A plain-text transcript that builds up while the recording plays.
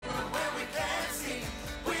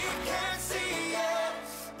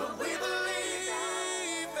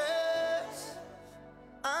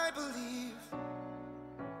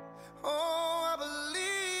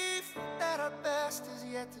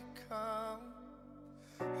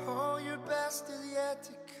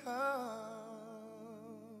to come.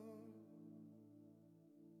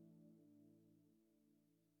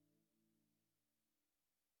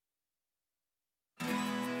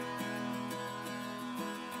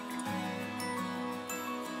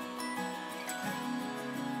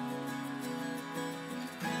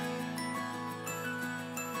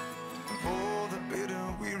 All the bitter,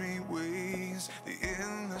 weary ways, the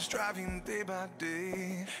endless striving day by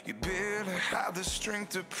day, you barely have the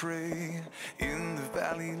strength to pray in the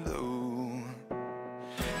valley low.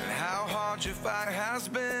 And how hard your fight has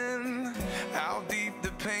been, how deep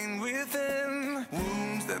the pain within,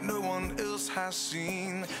 wounds that no one else has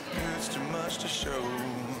seen, hurts too much to show.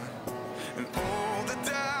 And all the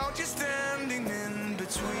doubt you're standing in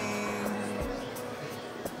between,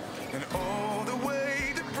 and all the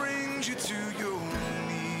way that brings you to your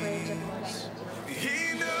knees.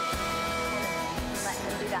 He knows,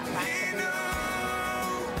 he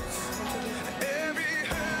knows every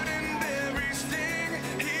hurt and every sting.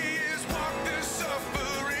 He has walked the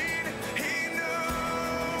suffering. He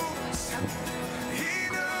knows,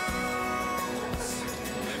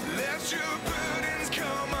 let your burdens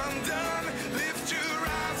come undone. Lift your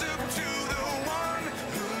eyes up to the one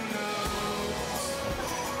who knows.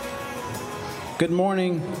 Good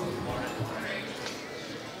morning.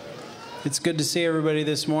 It's good to see everybody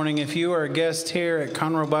this morning. If you are a guest here at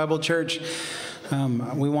Conroe Bible Church,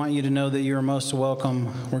 we want you to know that you're most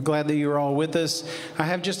welcome. We're glad that you're all with us. I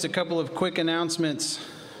have just a couple of quick announcements.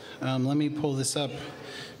 Let me pull this up,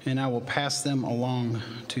 and I will pass them along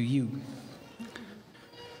to you.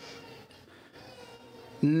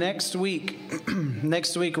 Next week,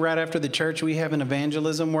 right after the church, we have an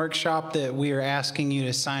evangelism workshop that we are asking you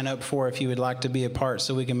to sign up for if you would like to be a part,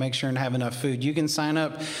 so we can make sure and have enough food. You can sign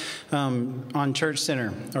up on Church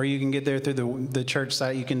Center, or you can get there through the church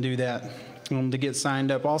site. You can do that to get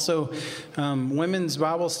signed up. Also, Women's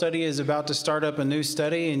Bible Study is about to start up a new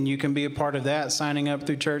study, and you can be a part of that, signing up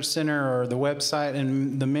through Church Center or the website.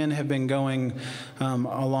 And the men have been going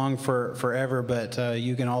along for forever, but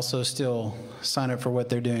you can also still sign up for what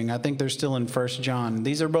they're doing. I think they're still in 1 John.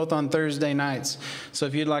 These are both on Thursday nights, so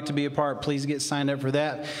if you'd like to be a part, please get signed up for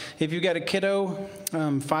that. If you've got a kiddo,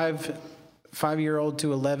 5-year-old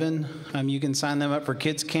to 11, you can sign them up for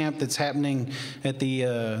kids camp that's happening at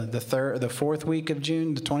the fourth week of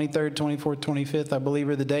June, the 23rd, 24th, 25th, I believe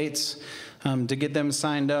are the dates, to get them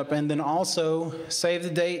signed up. And then also save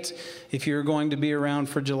the date if you're going to be around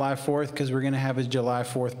for July 4th, because we're going to have a July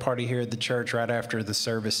 4th party here at the church right after the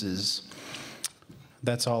services.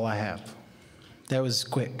 That's all I have. That was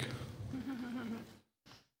quick.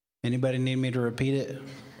 Anybody need me to repeat it?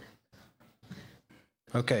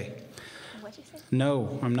 Okay.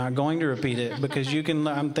 No, I'm not going to repeat it because you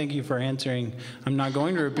can, thank you for answering. I'm not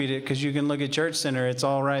going to repeat it because you can look at Church Center. It's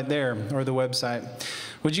all right there, or the website.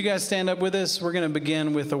 Would you guys stand up with us? We're going to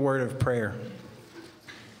begin with a word of prayer.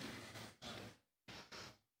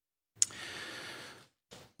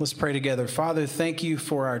 Let's pray together. Father, thank you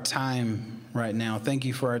for our time right now. Thank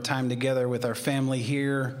you for our time together with our family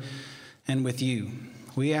here and with you.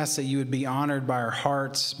 We ask that you would be honored by our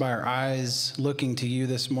hearts, by our eyes, looking to you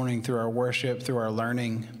this morning through our worship, through our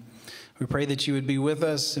learning. We pray that you would be with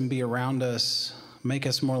us and be around us. Make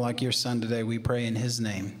us more like your Son today. We pray in his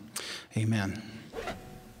name. Amen.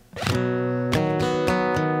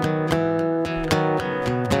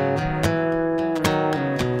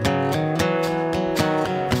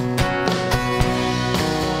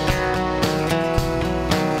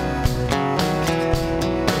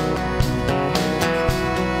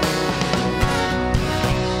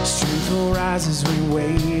 As we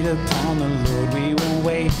wait upon the Lord, we will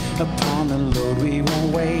wait upon the Lord, we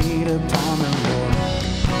will wait upon the Lord.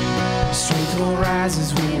 Strength will rise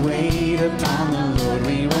as we wait upon the Lord,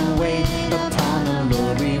 we will wait upon the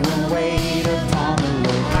Lord, we will wait upon the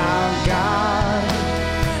Lord. Our God,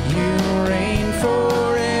 you reign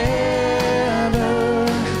forever,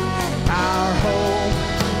 our hope,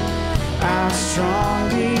 our strong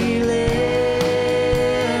deliverer.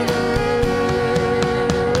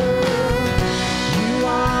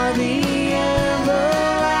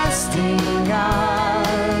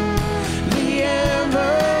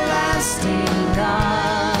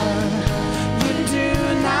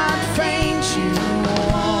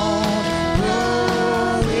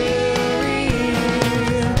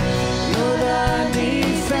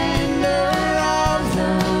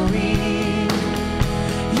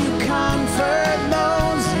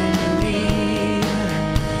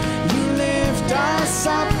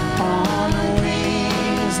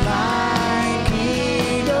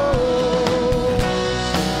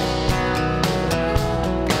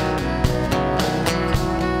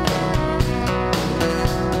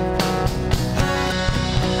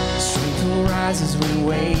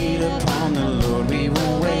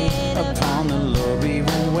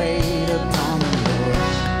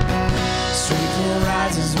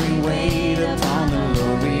 rise as we wait upon the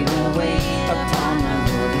Lord. We will wait upon the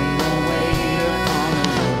Lord. We will wait upon the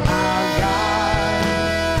Lord. Our God,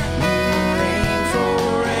 you reign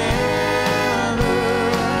forever.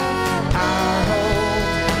 Our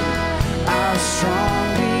hope, our strong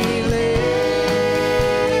deliverer.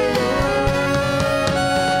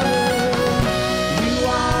 You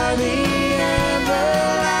are the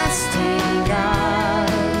everlasting God,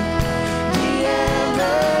 the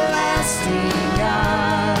everlasting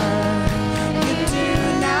God. You do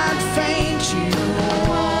not faint, you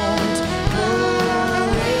won't grow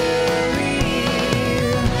weary.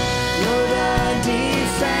 You're the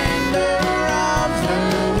defender of the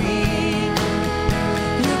weak.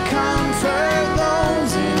 You comfort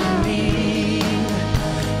those in need.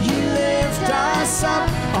 You lift us up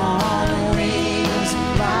on wings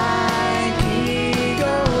like eagles.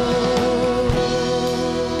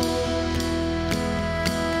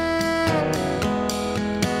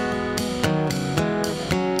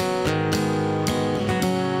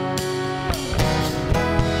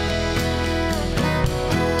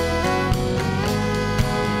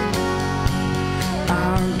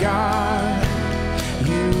 Our God,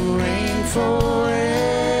 you reign forever.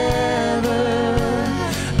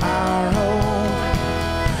 Our hope,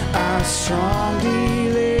 our strong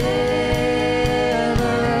deliverer.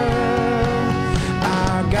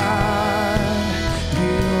 Our God,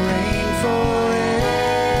 you reign forever.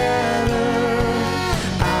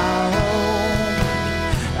 Our hope,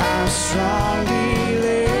 our strong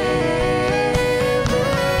deliverer.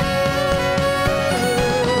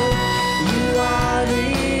 You are the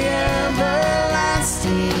everlasting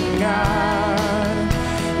God,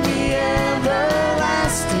 the everlasting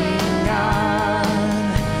God.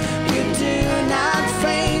 You do not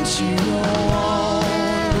faint, you won't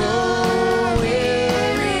grow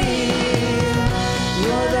weary.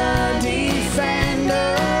 You're the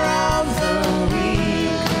defender of the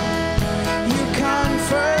weak. You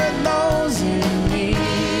comfort those in need.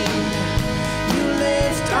 You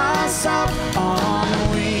lift us up on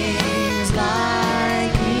wings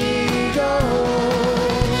like eagles.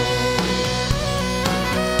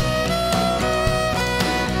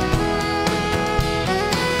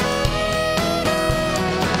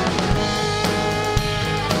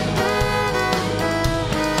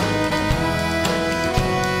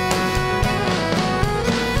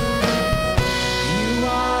 You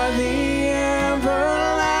are the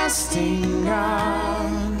everlasting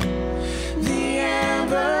God, the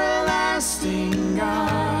everlasting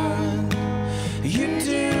God. You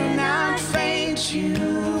do not faint, you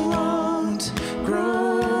won't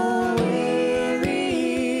grow weary.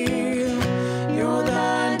 You're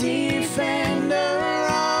the defender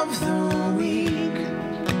of the weak.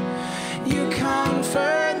 You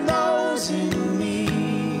comfort those in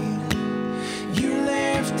need. You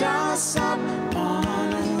lift us up on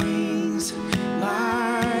wings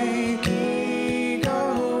like eagles.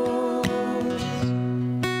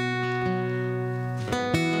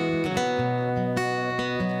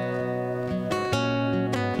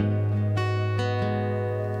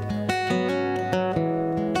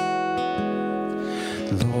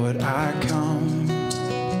 Lord, I come,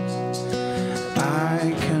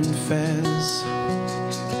 I confess,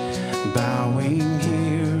 bowing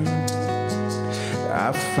here,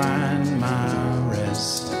 I find my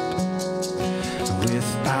rest.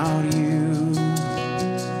 Without you,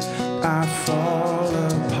 I fall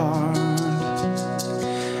apart.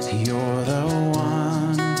 You're the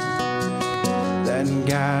one that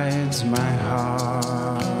guides my heart.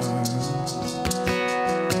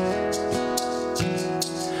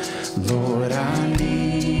 Lord, I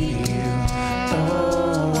need you.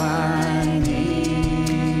 Oh, I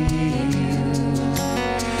need you.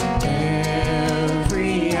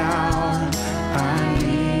 Every hour I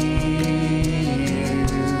need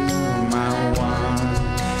you. My one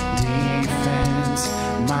defense,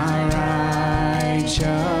 my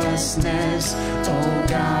righteousness. Oh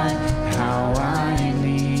God, how I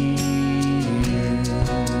need you.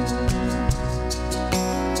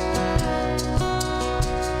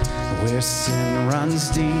 Where sin runs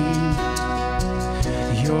deep,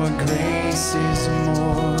 your grace is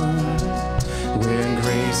more. Where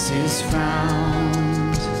grace is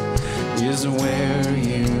found is where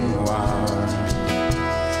you are.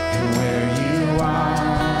 And where you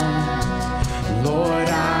are, Lord,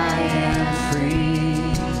 I am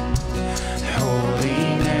free.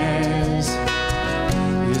 Holiness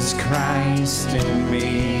is Christ in me.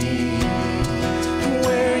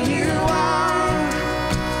 Where you are,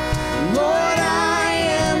 Lord, I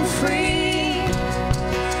am free.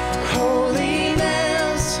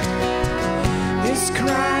 Holiness is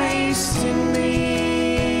Christ in me.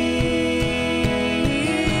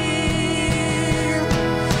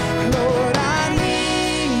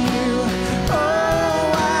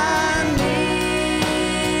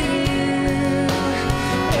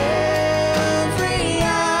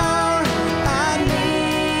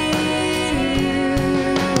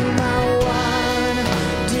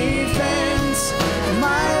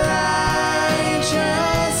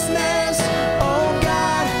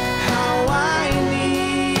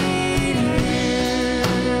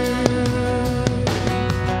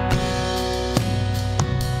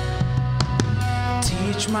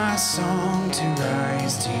 song to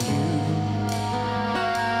rise to you.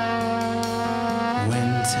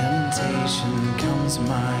 When temptation comes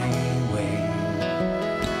my way,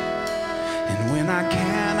 and when I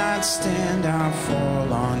cannot stand, I'll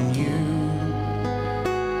fall on you.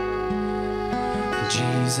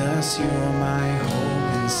 Jesus, you're my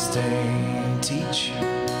hope and stay.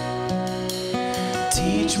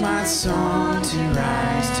 Teach my song to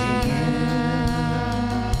rise to you.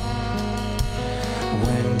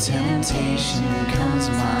 When temptation comes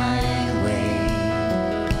my way,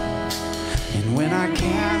 and when I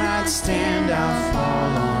cannot stand, I'll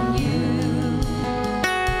fall on you.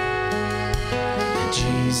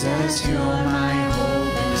 Jesus, you're my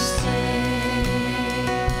hope and stay.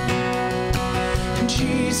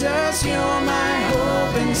 Jesus, you're my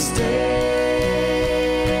hope and stay.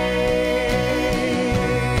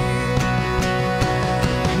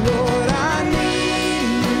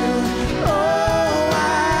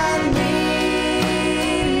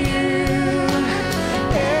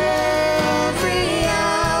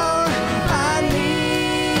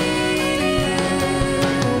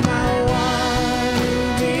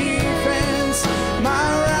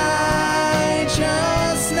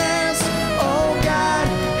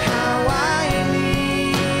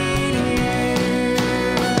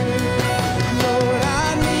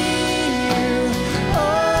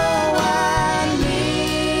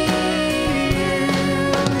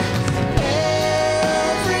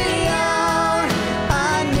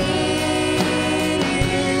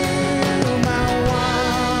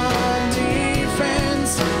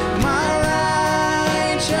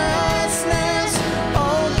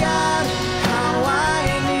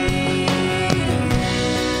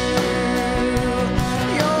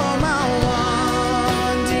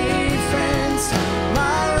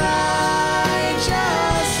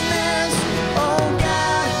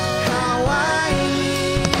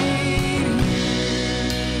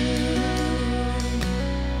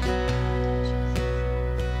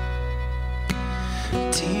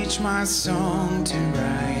 Teach my song to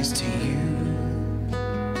rise to you.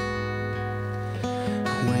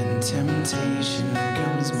 When temptation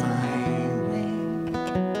comes my way,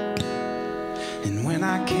 and when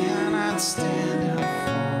I cannot stand, I'll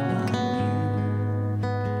fall on you.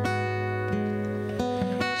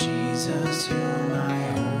 Jesus, you're my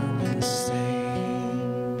hope and stay.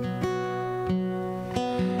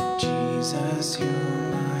 Jesus, you're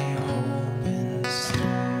my hope and stay.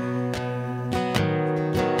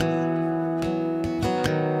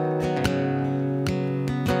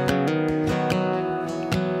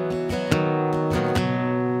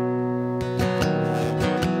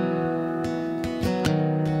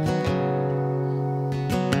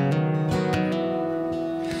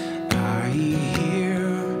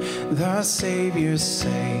 The Savior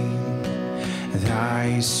saying,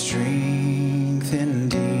 thy strength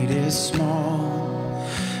indeed is small.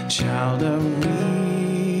 Child of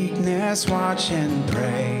weakness, watch and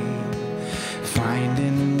pray. Find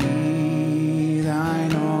in me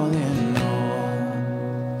thine all in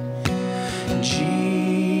all.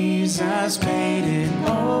 Jesus paid it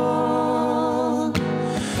all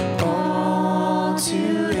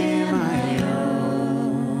to him I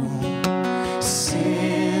owe.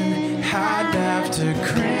 Sin had left a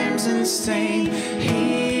crimson stain,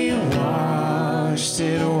 he washed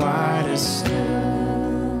it white as snow.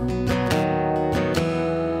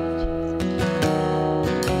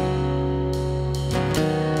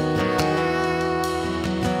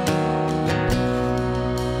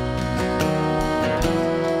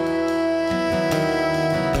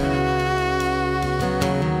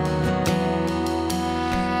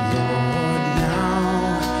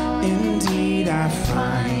 I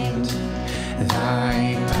find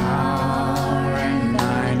thy power and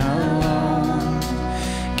thine alone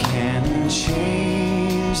can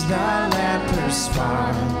change the leper's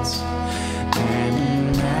spots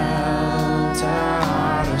and melt a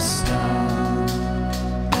heart of stone.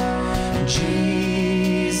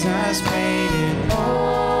 Jesus paid it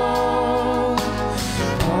all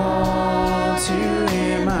to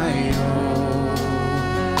him I owe.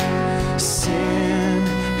 Sin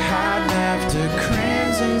had left a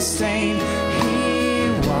crimson stain, he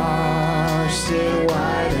washed it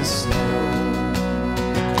white as snow.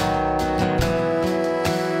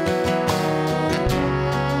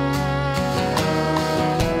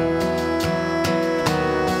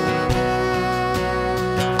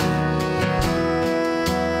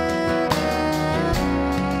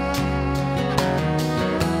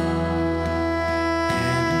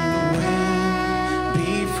 And when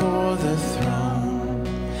before the throne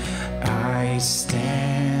I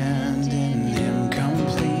stand in him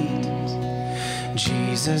complete,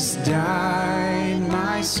 Jesus Jesus died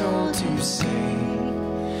my soul to save.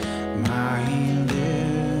 My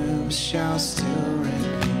lips shall still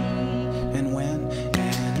repeat. And when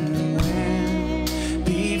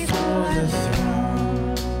before the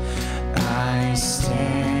throne I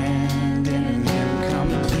stand in Him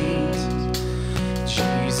complete.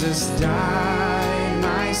 Jesus died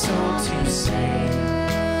my soul to save.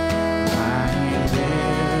 My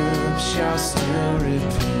lips shall still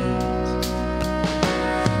repeat.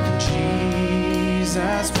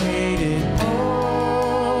 Jesus paid it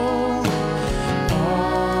all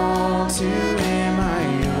to Him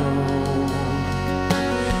I owe.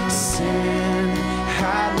 Sin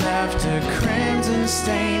had left a crimson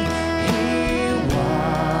stain, He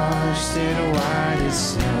washed it white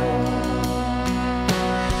as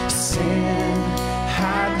snow. Sin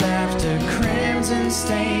had left a crimson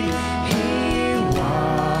stain, He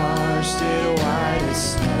washed it white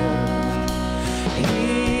as snow.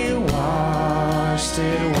 He washed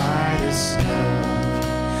it white as snow.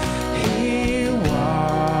 He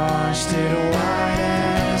washed it white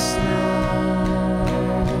as snow.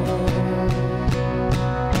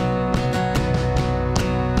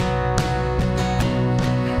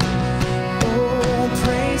 Oh,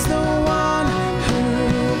 praise the one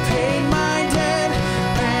who paid my debt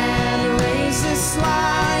and raised this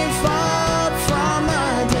life up from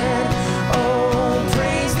the dead. Oh,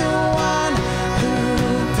 praise the one who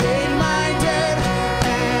paid my debt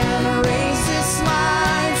and raised this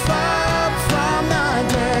life up from the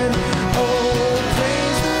dead. Oh,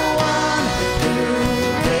 praise the one who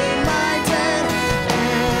paid my debt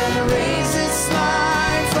and raised this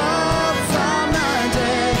life up from the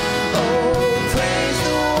dead. Oh, praise the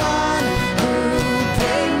one who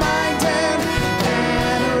paid my debt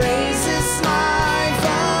and raised this life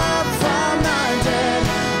up from the dead.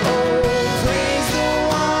 Oh, praise the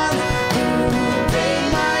one who paid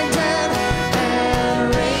my debt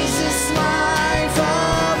and raised this life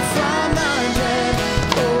up from the dead.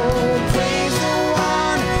 Oh, praise the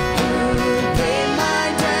one who paid my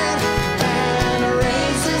debt and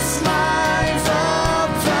raised this life up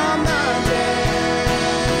from the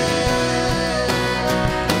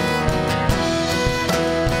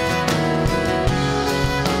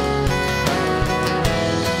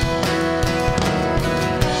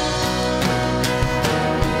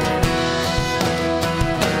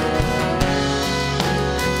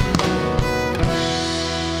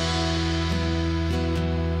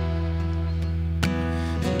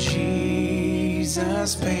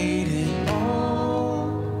Jesus paid it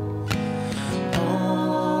all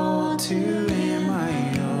to Him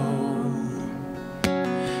I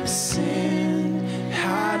owe. Sin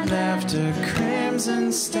had left a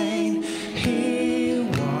crimson stain, He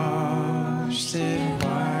washed it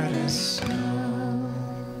white as snow.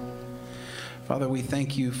 Father, we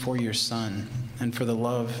thank You for Your Son and for the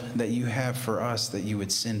love that You have for us, that You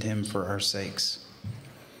would send Him for our sakes.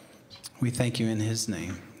 We thank You in His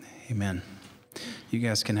name. Amen. You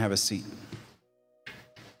guys can have a seat.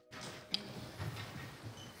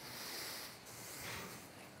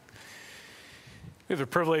 We have the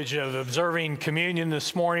privilege of observing communion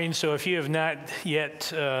this morning, so if you have not yet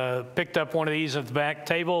picked up one of these at the back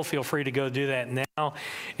table, feel free to go do that now.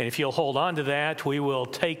 And if you'll hold on to that, we will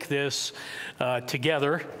take this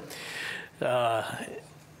together.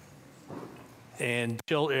 And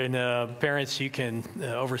parents, you can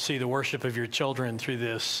oversee the worship of your children through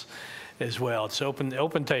this as well. It's open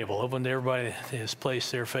table, open to everybody that has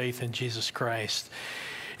placed their faith in Jesus Christ.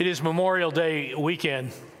 It is Memorial Day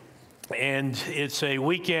weekend, and it's a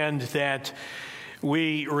weekend that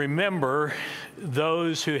we remember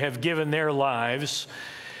those who have given their lives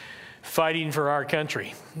fighting for our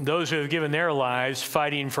country, those who have given their lives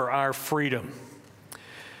fighting for our freedom.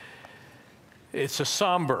 It's a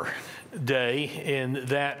somber day in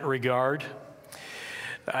that regard.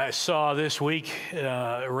 I saw this week,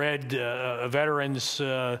 read a veteran's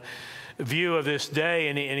view of this day,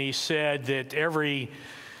 and he said that every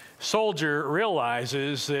soldier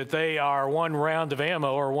realizes that they are one round of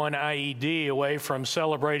ammo or one IED away from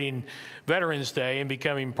celebrating Veterans Day and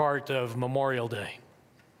becoming part of Memorial Day.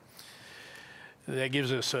 That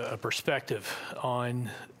gives us a perspective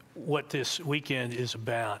on what this weekend is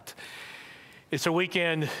about. It's a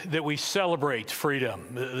weekend that we celebrate freedom.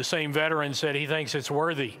 The same veteran said he thinks it's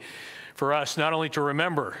worthy for us not only to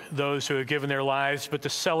remember those who have given their lives, but to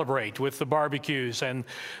celebrate with the barbecues and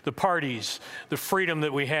the parties, the freedom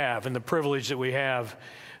that we have and the privilege that we have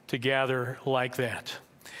to gather like that.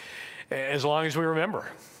 As long as we remember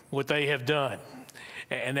what they have done,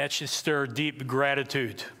 and that should stir deep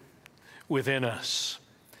gratitude within us.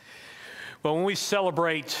 But when we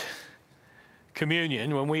celebrate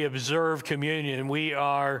communion, when we observe communion, we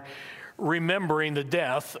are remembering the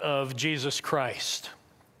death of Jesus Christ.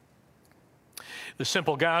 The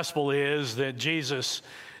simple gospel is that Jesus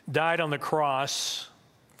died on the cross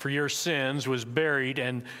for your sins, was buried,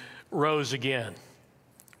 and rose again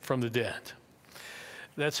from the dead.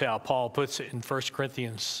 That's how Paul puts it in 1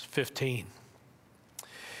 Corinthians 15.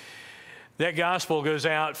 That gospel goes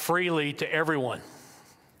out freely to everyone.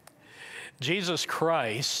 Jesus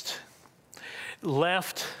Christ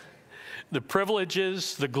left the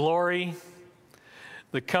privileges, the glory,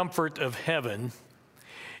 the comfort of heaven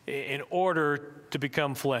in order to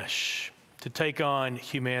become flesh, to take on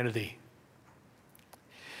humanity.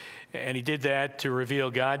 And he did that to reveal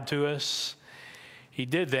God to us. He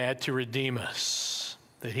did that to redeem us,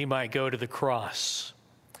 that he might go to the cross.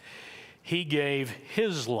 He gave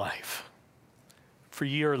his life for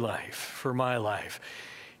your life, for my life.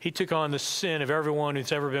 He took on the sin of everyone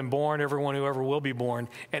who's ever been born, everyone who ever will be born,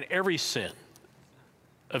 and every sin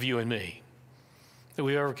of you and me that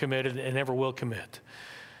we've ever committed and ever will commit.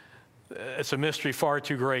 It's a mystery far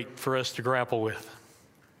too great for us to grapple with.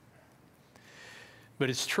 But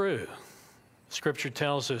it's true. Scripture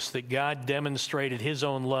tells us that God demonstrated his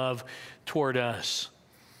own love toward us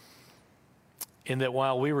in that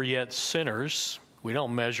while we were yet sinners, we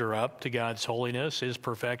don't measure up to God's holiness, his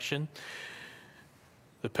perfection.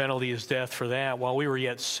 The penalty is death for that. While we were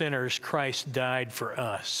yet sinners, Christ died for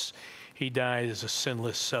us. He died as a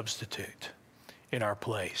sinless substitute in our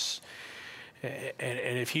place.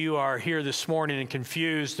 And if you are here this morning and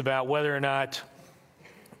confused about whether or not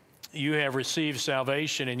you have received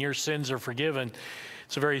salvation and your sins are forgiven,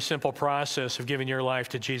 it's a very simple process of giving your life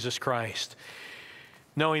to Jesus Christ.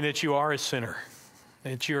 Knowing that you are a sinner,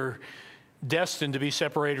 that you're destined to be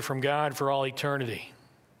separated from God for all eternity.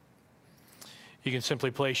 You can simply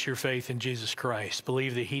place your faith in Jesus Christ.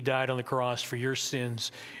 Believe that he died on the cross for your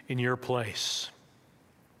sins in your place.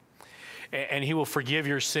 And he will forgive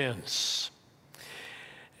your sins.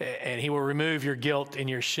 And he will remove your guilt and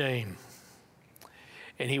your shame.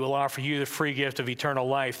 And he will offer you the free gift of eternal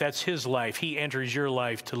life. That's his life. He enters your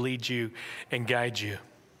life to lead you and guide you.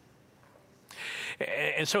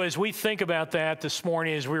 And so as we think about that this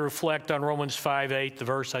morning, as we reflect on Romans 5:8, the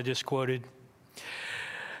verse I just quoted,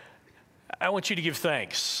 I want you to give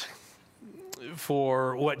thanks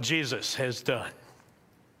for what Jesus has done.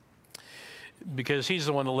 Because he's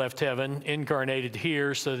the one that left heaven, incarnated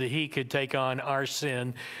here so that he could take on our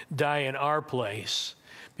sin, die in our place,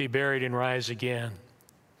 be buried and rise again.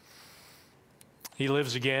 He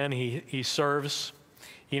lives again, he serves,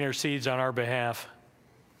 he intercedes on our behalf.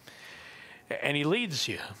 And he leads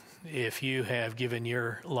you if you have given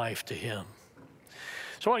your life to him.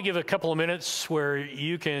 So I want to give a couple of minutes where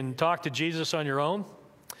you can talk to Jesus on your own.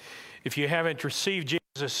 If you haven't received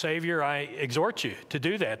Jesus as Savior, I exhort you to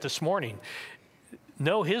do that this morning.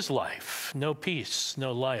 Know his life, know peace,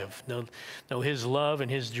 know life, know his love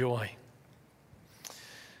and his joy. But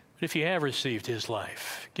if you have received his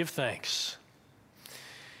life, give thanks.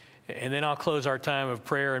 And then I'll close our time of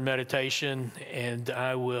prayer and meditation, and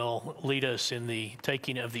I will lead us in the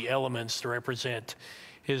taking of the elements to represent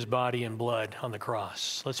his body and blood on the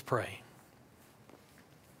cross. Let's pray.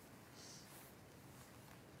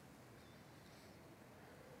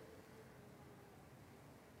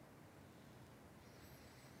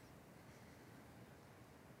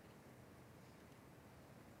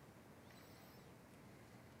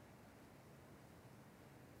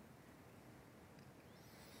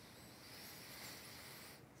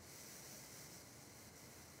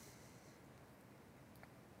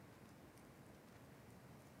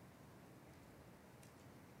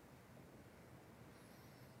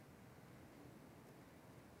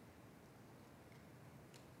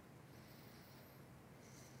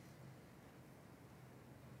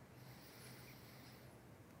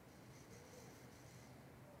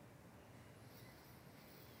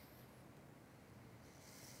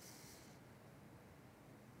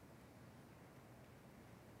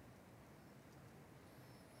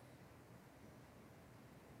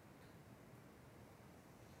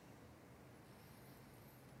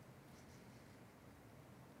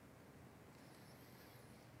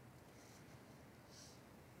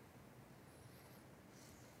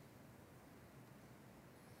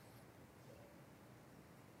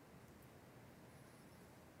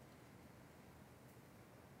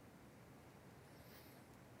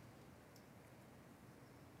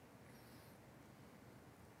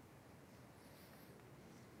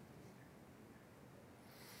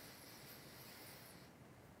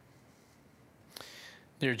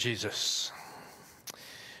 Dear Jesus,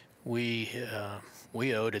 we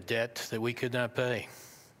owed a debt that we could not pay.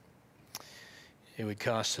 it would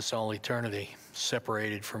cost us all eternity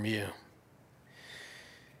separated from you.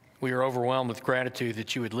 We are overwhelmed with gratitude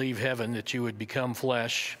that you would leave heaven, that you would become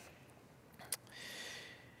flesh,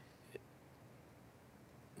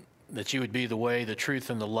 that you would be the way, the truth,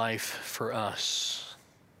 and the life for us.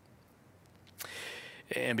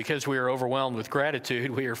 And because we are overwhelmed with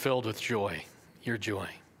gratitude, we are filled with joy, your joy.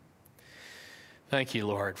 Thank you,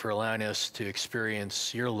 Lord, for allowing us to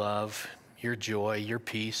experience your love, your joy, your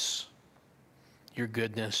peace, your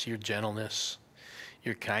goodness, your gentleness,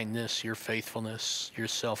 your kindness, your faithfulness, your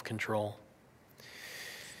self-control.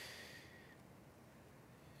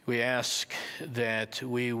 We ask that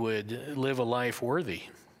we would live a life worthy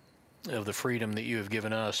of the freedom that you have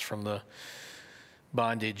given us from the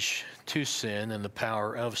bondage to sin and the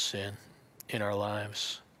power of sin in our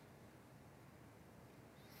lives.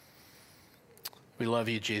 We love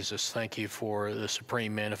you, Jesus. Thank you for the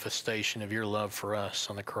supreme manifestation of your love for us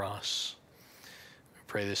on the cross. We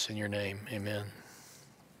pray this in your name. Amen.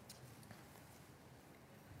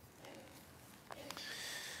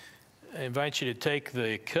 I invite you to take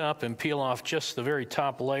the cup and peel off just the very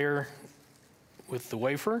top layer with the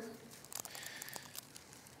wafer.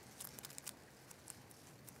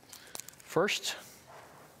 First,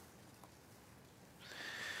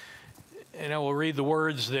 and I will read the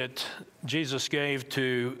words that Jesus gave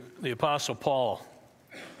to the Apostle Paul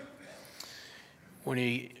when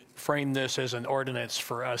he framed this as an ordinance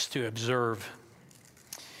for us to observe.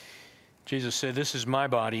 Jesus said, "This is my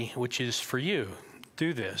body, which is for you.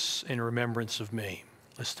 Do this in remembrance of me."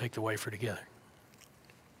 Let's take the wafer together.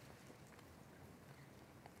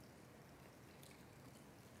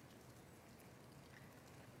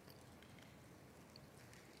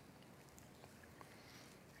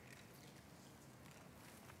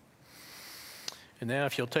 And now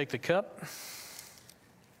if you'll take the cup.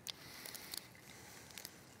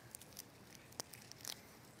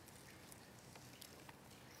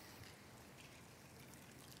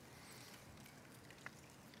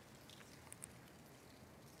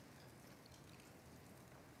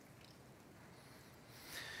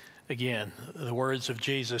 Again, the words of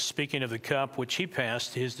Jesus speaking of the cup which he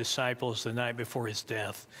passed to his disciples the night before his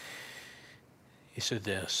death. He said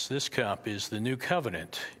this cup is the new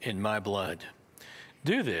covenant in my blood.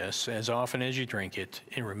 Do this as often as you drink it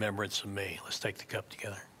in remembrance of me. Let's take the cup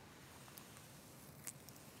together.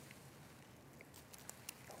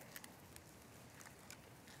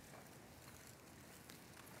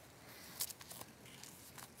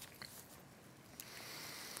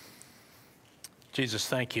 Jesus,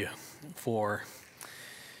 thank you for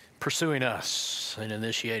pursuing us and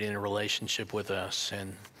initiating a relationship with us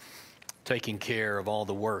and taking care of all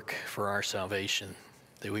the work for our salvation,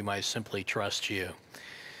 that we might simply trust you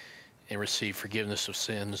and receive forgiveness of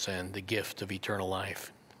sins and the gift of eternal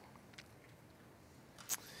life.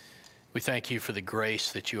 We thank you for the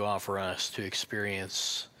grace that you offer us to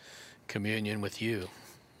experience communion with you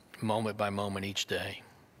moment by moment each day.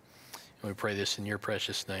 And we pray this in your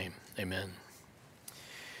precious name. Amen.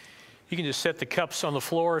 You can just set the cups on the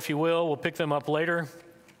floor if you will. We'll pick them up later.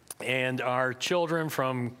 And our children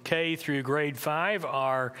from K through grade 5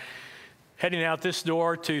 are heading out this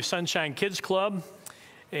door to Sunshine Kids Club.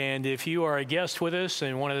 And if you are a guest with us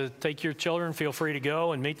and want to take your children, feel free to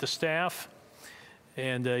go and meet the staff.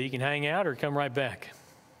 And you can hang out or come right back.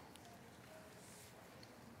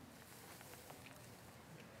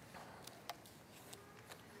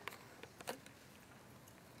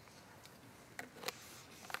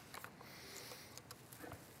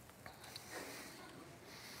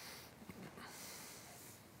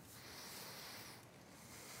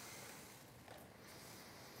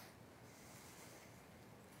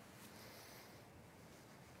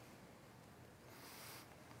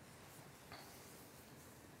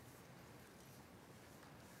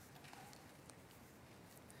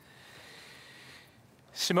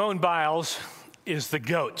 Simone Biles is the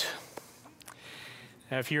GOAT.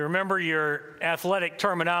 Now, if you remember your athletic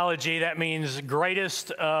terminology, that means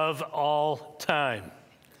greatest of all time.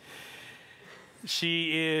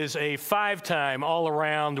 She is a 5-time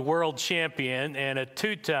all-around world champion and a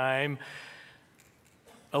 2-time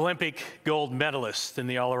Olympic gold medalist in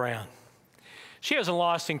the all-around. She hasn't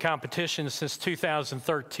lost in competition since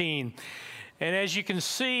 2013. And as you can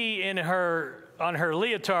see on her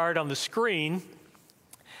leotard on the screen,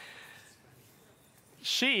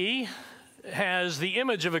 she has the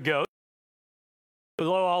image of a goat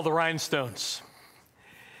below all the rhinestones.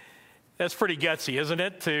 That's pretty gutsy, isn't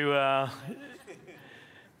it? To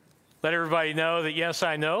let everybody know that, yes,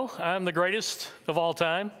 I know I'm the greatest of all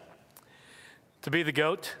time, to be the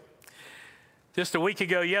GOAT. Just a week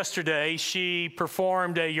ago yesterday, she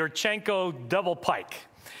performed a Yurchenko double pike.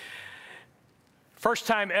 First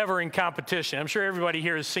time ever in competition. I'm sure everybody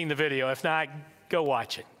here has seen the video. If not, go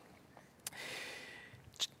watch it.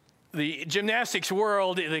 The gymnastics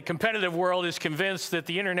world, the competitive world, is convinced that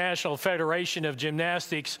the International Federation of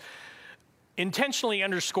Gymnastics intentionally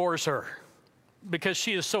underscores her because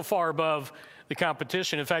she is so far above the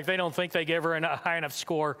competition. In fact, they don't think they gave her a high enough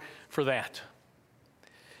score for that.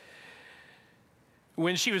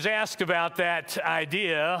 When she was asked about that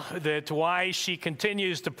idea, that why she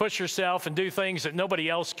continues to push herself and do things that nobody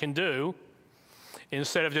else can do,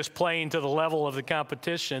 instead of just playing to the level of the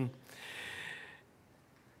competition,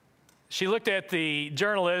 she looked at the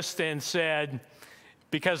journalist and said,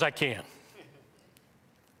 "Because I can.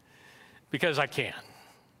 Because I can."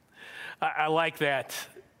 I like that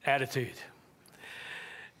attitude.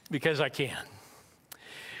 Because I can.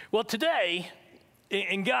 Well, today,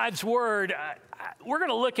 in God's Word, we're going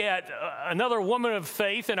to look at another woman of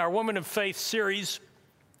faith in our Woman of Faith series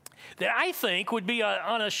that I think would be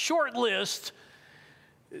on a short list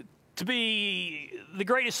to be the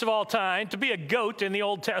greatest of all time, to be a goat in the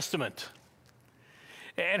Old Testament.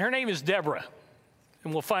 And her name is Deborah.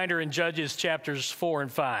 And we'll find her in Judges chapters 4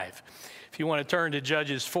 and 5. If you want to turn to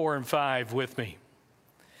Judges 4 and 5 with me.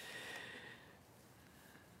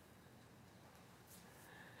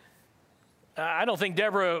 I don't think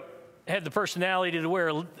Deborah had the personality to wear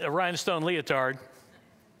a rhinestone leotard.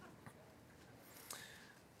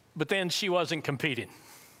 But then she wasn't competing.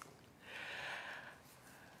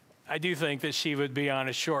 I do think that she would be on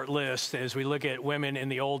a short list as we look at women in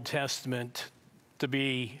the Old Testament to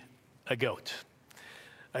be a goat,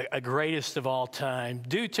 a greatest of all time,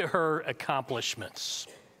 due to her accomplishments.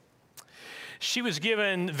 She was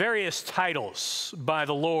given various titles by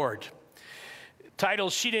the Lord,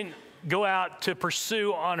 titles she didn't go out to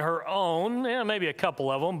pursue on her own, maybe a couple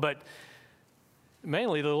of them, but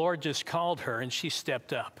mainly the Lord just called her and she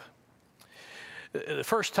stepped up. The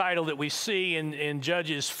first title that we see in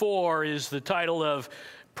Judges 4 is the title of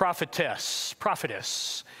prophetess.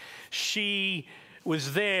 She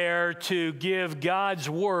was there to give God's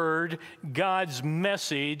word, God's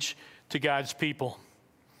message to God's people.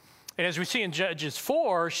 And as we see in Judges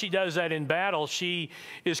 4, she does that in battle. She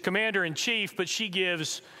is commander-in-chief, but she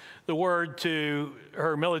gives the word to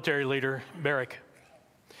her military leader, Barak.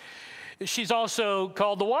 She's also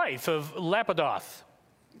called the wife of Lapidoth.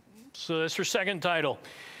 So that's her second title.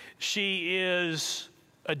 She is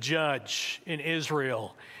a judge in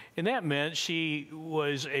Israel. And that meant she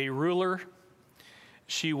was a ruler.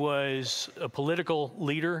 She was a political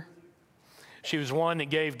leader. She was one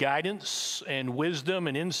that gave guidance and wisdom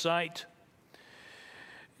and insight.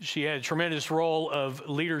 She had a tremendous role of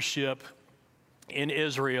leadership in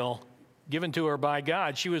Israel given to her by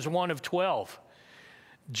God. She was one of 12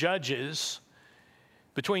 judges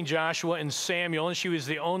between Joshua and Samuel, and she was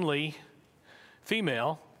the only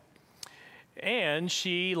female. And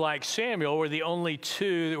she, like Samuel, were the only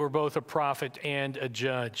two that were both a prophet and a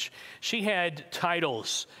judge. She had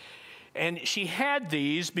titles, and she had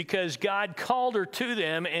these because God called her to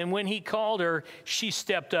them, and when he called her, she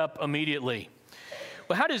stepped up immediately.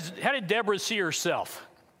 Well, how did Deborah see herself?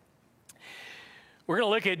 We're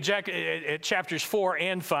going to look at chapters 4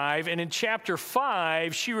 and 5, and in chapter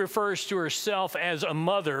 5, she refers to herself as a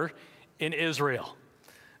mother in Israel.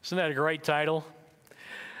 Isn't that a great title?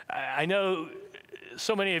 I know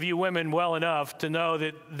so many of you women well enough to know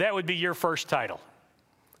that that would be your first title,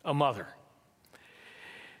 a mother.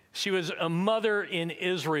 She was a mother in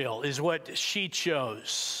Israel is what she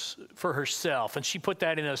chose for herself, and she put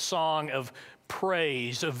that in a song of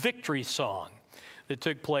praise, a victory song that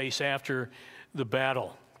took place after the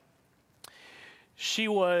battle. She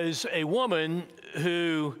was a woman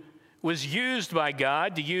who was used by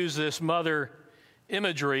God to use this mother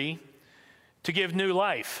imagery to give new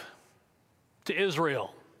life to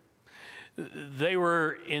Israel. They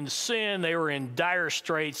were in sin, they were in dire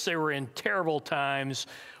straits, they were in terrible times,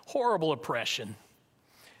 horrible oppression.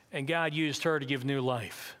 And God used her to give new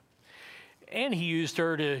life. And he used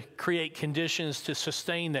her to create conditions to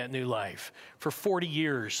sustain that new life. For 40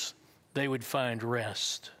 years, they would find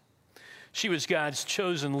rest. She was God's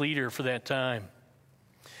chosen leader for that time.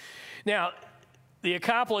 Now, the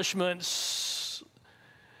accomplishments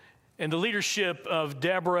and the leadership of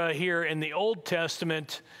Deborah here in the Old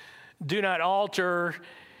Testament do not alter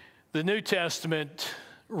the New Testament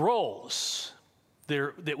roles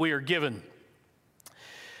that we are given,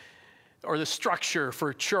 or the structure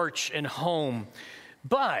for church and home.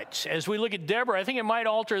 But as we look at Deborah, I think it might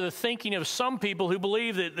alter the thinking of some people who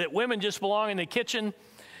believe that women just belong in the kitchen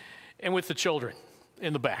and with the children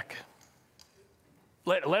in the back.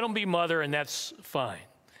 Let them be mother, and that's fine.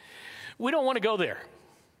 We don't want to go there.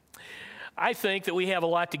 I think that we have a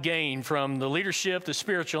lot to gain from the leadership, the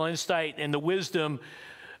spiritual insight, and the wisdom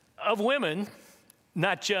of women,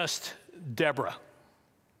 not just Deborah.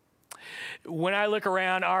 When I look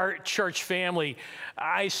around our church family,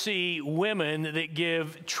 I see women that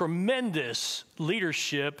give tremendous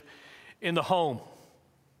leadership in the home.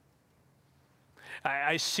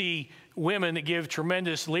 I see women that give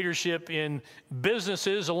tremendous leadership in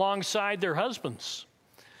businesses alongside their husbands.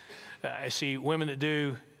 I see women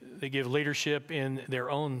that give leadership in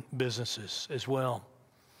their own businesses as well.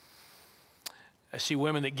 I see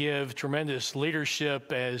women that give tremendous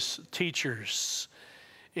leadership as teachers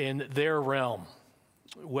in their realm,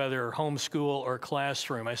 whether homeschool or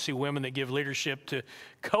classroom. I see women that give leadership to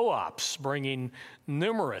co-ops, bringing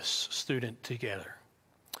numerous students together.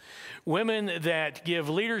 Women that give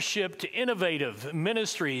leadership to innovative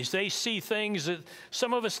ministries. They see things that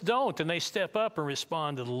some of us don't, and they step up and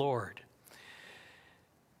respond to the Lord.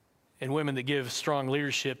 And women that give strong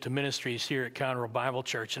leadership to ministries here at Conroe Bible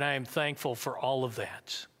Church, and I am thankful for all of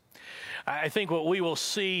that. I think what we will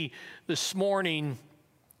see this morning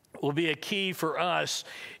will be a key for us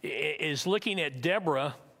is looking at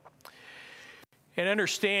Deborah and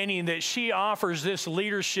understanding that she offers this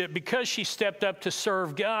leadership because she stepped up to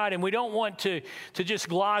serve God, and we don't want to just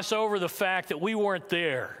gloss over the fact that we weren't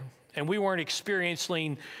there and we weren't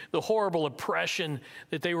experiencing the horrible oppression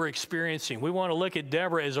that they were experiencing. We want to look at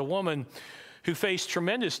Deborah as a woman who faced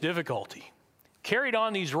tremendous difficulty, carried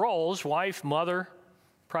on these roles, wife, mother,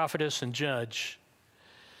 prophetess, and judge,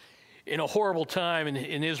 in a horrible time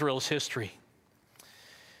in Israel's history.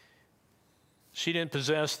 She didn't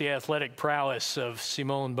possess the athletic prowess of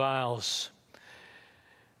Simone Biles.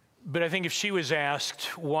 But I think if she was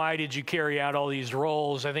asked, why did you carry out all these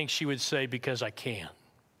roles? I think she would say, because I can.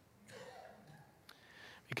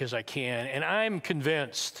 Because I can. And I'm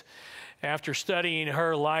convinced, after studying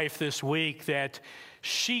her life this week, that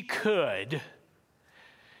she could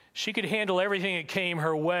handle everything that came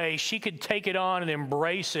her way. She could take it on and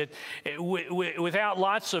embrace it without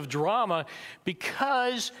lots of drama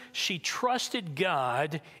because she trusted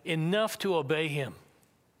God enough to obey Him.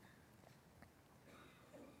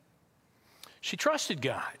 She trusted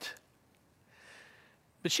God.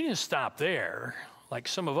 But she didn't stop there like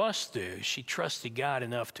some of us do. She trusted God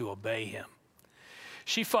enough to obey Him.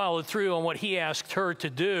 She followed through on what He asked her to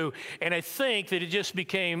do, and I think that it just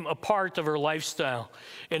became a part of her lifestyle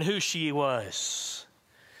and who she was.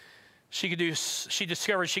 She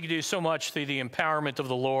discovered she could do so much through the empowerment of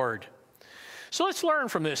the Lord. So let's learn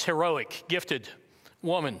from this heroic, gifted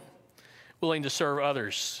woman willing to serve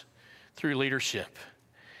others through leadership.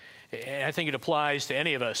 And I think it applies to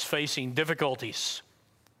any of us facing difficulties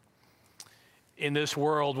in this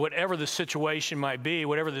world, whatever the situation might be,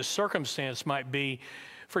 whatever the circumstance might be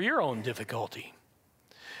for your own difficulty.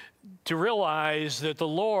 To realize that the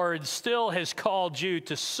Lord still has called you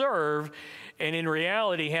to serve and in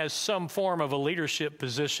reality has some form of a leadership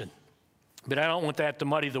position. But I don't want that to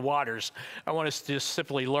muddy the waters. I want us to just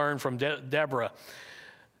simply learn from Deborah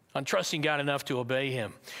on trusting God enough to obey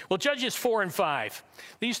Him. Well, Judges 4 and 5,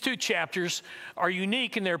 these two chapters are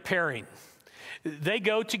unique in their pairing. They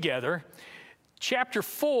go together. Chapter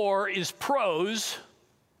 4 is prose,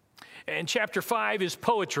 and chapter 5 is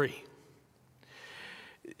poetry.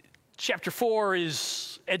 Chapter 4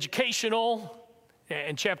 is educational,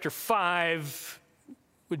 and chapter 5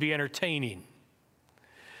 would be entertaining.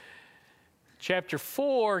 Chapter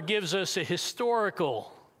 4 gives us a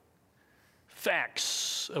historical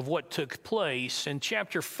facts of what took place, and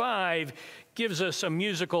chapter 5 gives us a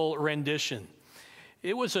musical rendition.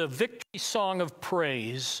 It was a victory song of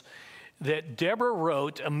praise that Deborah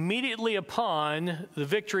wrote immediately upon the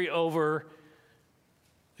victory over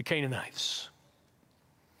the Canaanites,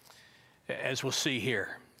 as we'll see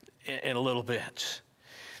here in a little bit.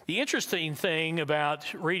 The interesting thing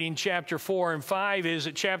about reading chapter 4 and 5 is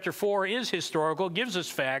that chapter 4 is historical, gives us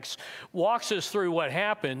facts, walks us through what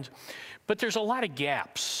happened, but there's a lot of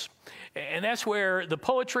gaps. And that's where the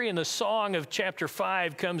poetry and the song of chapter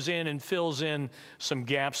 5 comes in and fills in some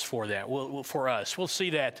gaps for that, for us. We'll see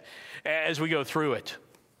that as we go through it.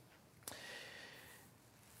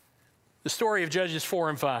 The story of Judges 4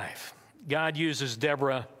 and 5. God uses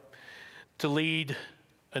Deborah to lead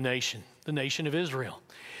a nation, the nation of Israel.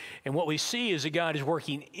 And what we see is that God is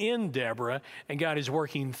working in Deborah and God is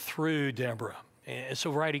working through Deborah. And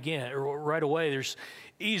so right away, there's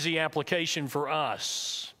easy application for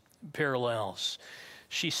us. Parallels.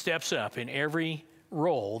 She steps up in every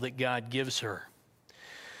role that God gives her.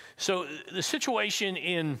 So the situation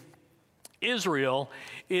in Israel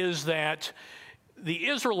is that the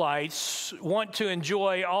Israelites want to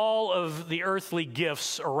enjoy all of the earthly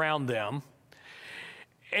gifts around them,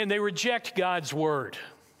 and they reject God's word.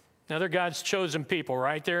 Now, they're God's chosen people,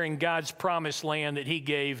 right? They're in God's promised land that he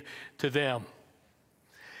gave to them.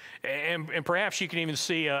 And perhaps you can even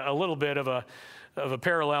see a little bit of a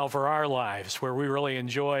parallel for our lives, where we really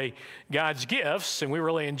enjoy God's gifts and we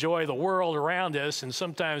really enjoy the world around us, and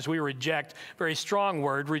sometimes we reject, very strong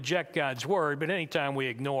word, reject God's word, but anytime we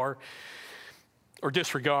ignore or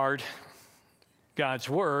disregard God's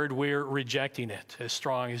word, we're rejecting it as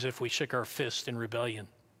strong as if we shook our fist in rebellion.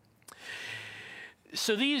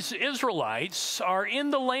 So these Israelites are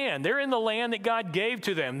in the land. They're in the land that God gave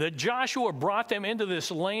to them, that Joshua brought them into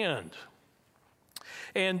this land.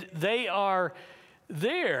 And they are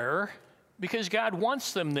there because God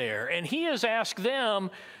wants them there. And he has asked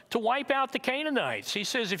them to wipe out the Canaanites. He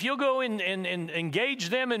says, if you'll go and engage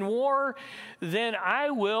them in war, then I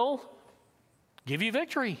will give you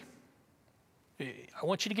victory. I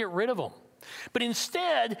want you to get rid of them. But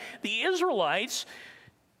instead, the Israelites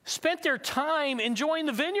spent their time enjoying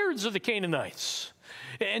the vineyards of the Canaanites,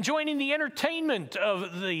 enjoying the entertainment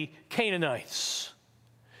of the Canaanites,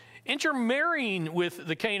 intermarrying with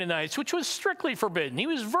the Canaanites, which was strictly forbidden. He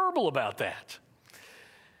was verbal about that.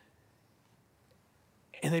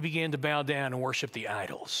 And they began to bow down and worship the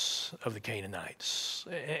idols of the Canaanites.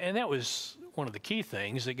 And that was one of the key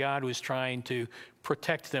things that God was trying to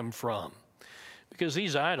protect them from. Because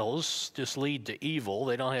these idols just lead to evil.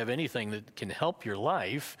 They don't have anything that can help your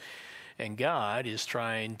life. And God is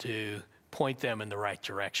trying to point them in the right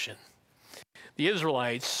direction. The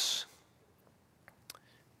Israelites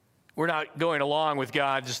were not going along with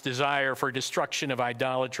God's desire for destruction of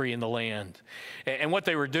idolatry in the land. And what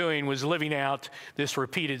they were doing was living out this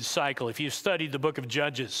repeated cycle. If you've studied the book of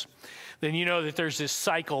Judges, then you know that there's this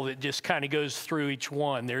cycle that just kind of goes through each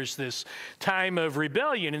one. There's this time of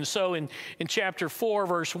rebellion. And so in chapter 4,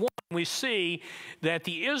 verse 1, we see that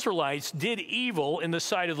the Israelites did evil in the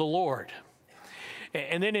sight of the Lord.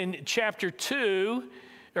 And then in chapter 2,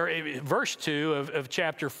 or verse 2 of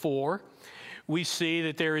chapter 4, we see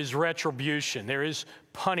that there is retribution. There is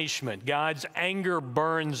punishment. God's anger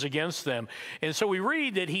burns against them. And so we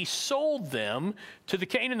read that he sold them to the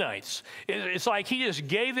Canaanites. It's like he just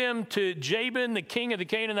gave them to Jabin, the king of the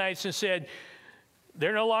Canaanites, and said,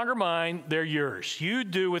 they're no longer mine, they're yours. You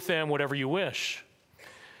do with them whatever you wish.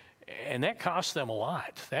 And that cost them a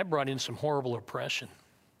lot. That brought in some horrible oppression.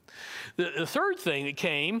 The third thing that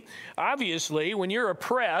came, obviously, when you're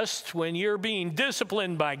oppressed, when you're being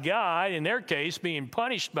disciplined by God, in their case, being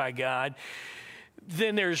punished by God,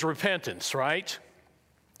 then there's repentance, right?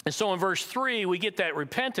 And so in verse 3, we get that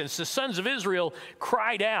repentance. The sons of Israel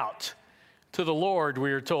cried out to the Lord,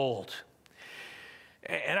 we are told.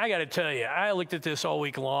 And I got to tell you, I looked at this all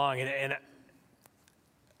week long, and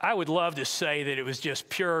I would love to say that it was just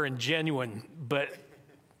pure and genuine, but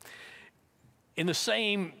in the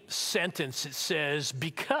same sentence, it says,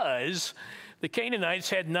 because the Canaanites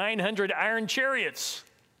had 900 iron chariots.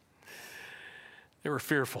 They were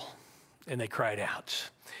fearful, and they cried out.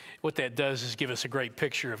 What that does is give us a great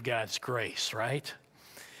picture of God's grace, right?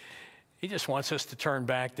 He just wants us to turn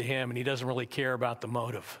back to him, and he doesn't really care about the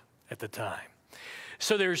motive at the time.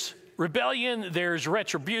 So there's rebellion, there's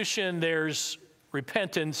retribution, there's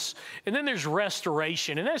repentance, and then there's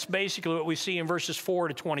restoration. And that's basically what we see in verses 4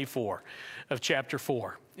 to 24 of chapter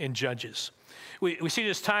 4 in Judges. We see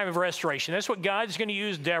this time of restoration. That's what God's going to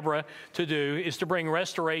use Deborah to do, is to bring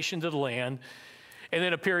restoration to the land, and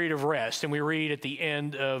then a period of rest. And we read at the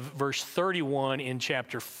end of verse 31 in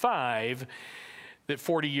chapter 5 that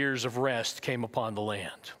 40 years of rest came upon the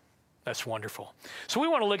land. That's wonderful. So we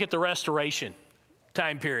want to look at the restoration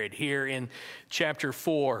time period here in chapter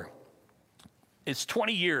 4. It's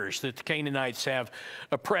 20 years that the Canaanites have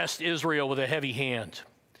oppressed Israel with a heavy hand.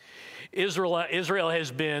 Israel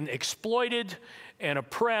has been exploited and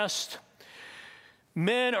oppressed.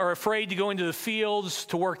 Men are afraid to go into the fields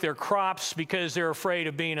to work their crops because they're afraid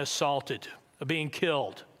of being assaulted, of being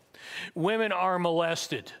killed. Women are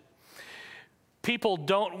molested. People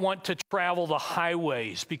don't want to travel the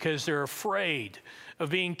highways because they're afraid of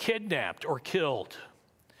being kidnapped or killed.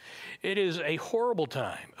 It is a horrible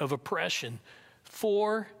time of oppression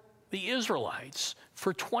for the Israelites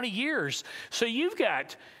for 20 years. So you've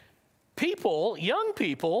got people, young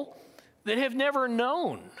people, that have never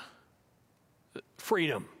known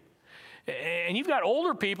freedom. And you've got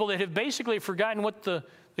older people that have basically forgotten what the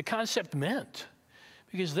concept meant,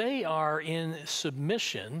 because they are in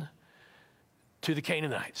submission to the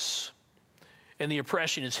Canaanites. And the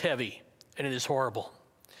oppression is heavy, and it is horrible.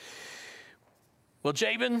 Well,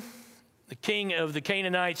 Jabin, the king of the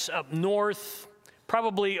Canaanites up north,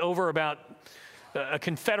 probably over about a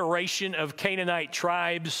confederation of Canaanite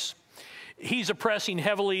tribes. He's oppressing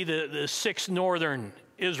heavily the 6 northern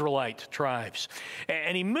Israelite tribes.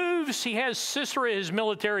 And he has Sisera, his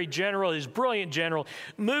military general, his brilliant general,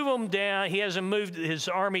 move him down. He has him moved his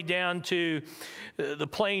army down to the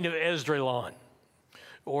plain of Esdraelon,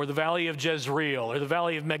 or the valley of Jezreel, or the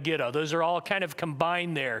valley of Megiddo. Those are all kind of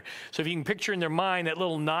combined there. So if you can picture in their mind that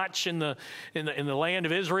little notch in the land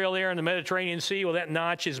of Israel there in the Mediterranean Sea, well, that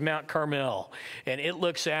notch is Mount Carmel. And it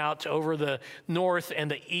looks out over the north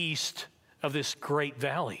and the east of this great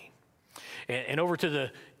valley. And over to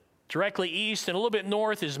the directly east and a little bit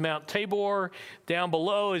north is Mount Tabor. Down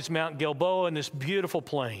below is Mount Gilboa and this beautiful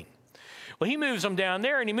plain. Well, he moves them down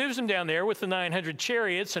there, and he moves them down there with the 900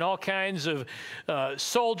 chariots and all kinds of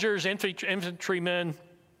soldiers, infantrymen,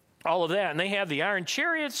 all of that. And they have the iron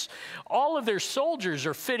chariots. All of their soldiers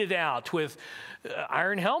are fitted out with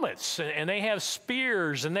iron helmets, and they have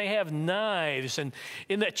spears, and they have knives. And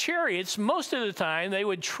in the chariots, most of the time, they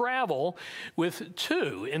would travel with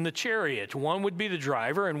 2 in the chariot. One would be the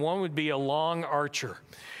driver, and one would be a long archer.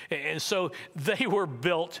 And so they were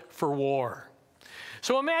built for war.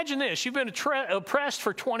 So imagine this. You've been oppressed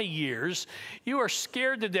for 20 years. You are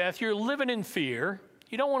scared to death. You're living in fear.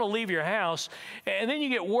 You don't want to leave your house. And then you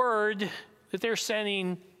get word that they're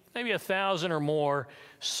sending maybe 1,000 or more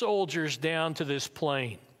soldiers down to this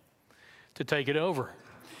plain to take it over.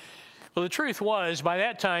 Well, the truth was, by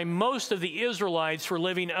that time, most of the Israelites were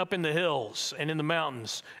living up in the hills and in the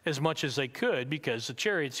mountains as much as they could, because the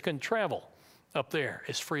chariots couldn't travel up there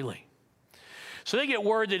as freely. So they get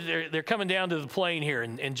word that they're coming down to the plain here,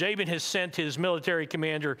 and Jabin has sent his military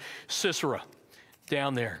commander, Sisera,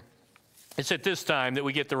 down there. It's at this time that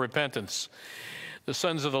we get the repentance. The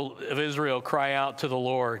sons of Israel cry out to the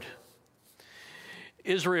Lord.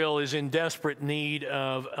 Israel is in desperate need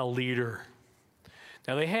of a leader.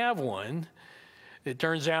 Now, they have one. It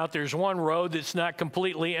turns out there's one road that's not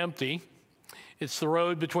completely empty. It's the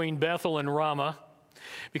road between Bethel and Ramah,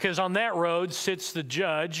 because on that road sits the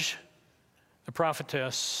judge, the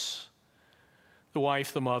prophetess, the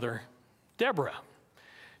wife, the mother, Deborah.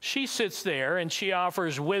 She sits there and she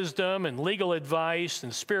offers wisdom and legal advice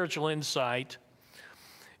and spiritual insight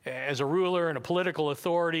as a ruler and a political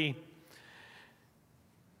authority,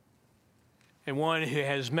 and one who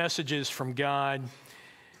has messages from God.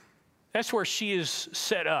 That's where she is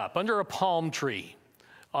set up, under a palm tree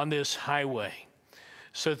on this highway,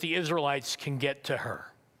 so that the Israelites can get to her.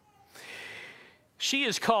 She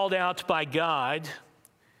is called out by God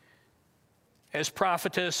as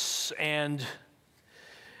prophetess and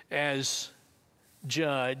as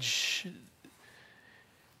judge,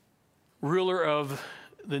 ruler of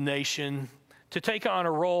the nation, to take on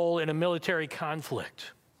a role in a military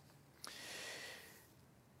conflict.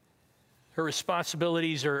 Her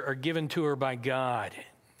responsibilities are given to her by God.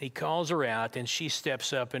 He calls her out, and she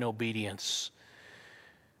steps up in obedience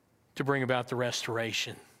to bring about the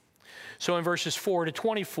restoration. So in verses 4 to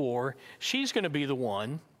 24, she's going to be the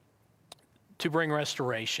one to bring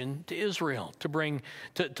restoration to Israel,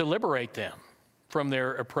 to liberate them from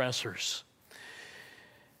their oppressors.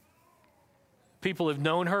 People have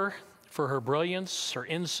known her for her brilliance, her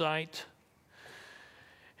insight.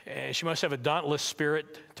 And she must have a dauntless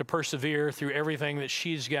spirit to persevere through everything that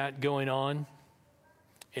she's got going on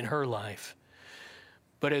in her life,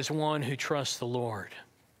 but as one who trusts the Lord.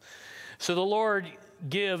 So the Lord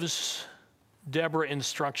gives Deborah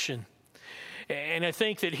instruction. And I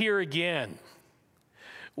think that here again,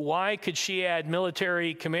 why could she add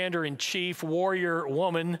military commander-in-chief, warrior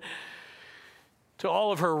woman to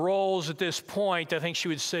all of her roles at this point? I think she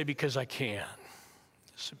would say, because I can.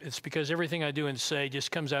 It's because everything I do and say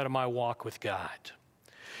just comes out of my walk with God.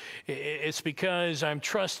 It's because I'm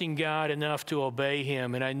trusting God enough to obey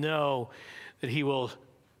Him, and I know that He will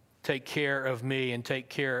take care of me and take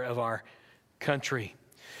care of our country.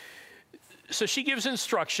 So she gives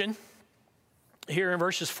instruction here in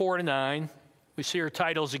verses 4 to 9. We see her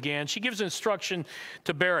titles again. She gives instruction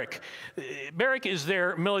to Barak. Barak is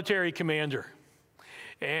their military commander.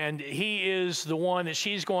 And he is the one that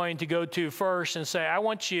she's going to go to first and say, I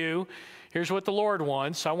want you, here's what the Lord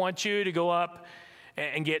wants. I want you to go up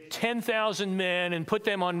and get 10,000 men and put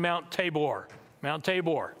them on Mount Tabor. Mount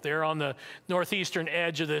Tabor, they're on the northeastern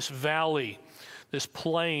edge of this valley, this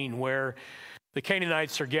plain where the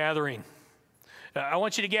Canaanites are gathering. I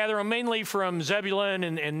want you to gather them mainly from Zebulun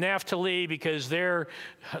and Naphtali, because they're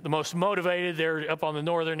the most motivated. They're up on the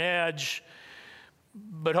northern edge.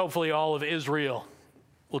 But hopefully all of Israel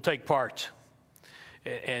will take part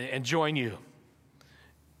and join you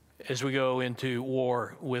as we go into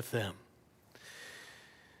war with them.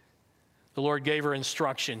 The Lord gave her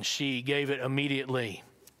instruction. She gave it immediately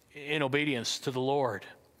in obedience to the Lord.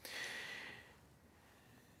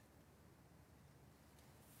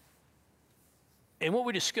 And what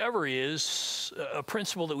we discover is a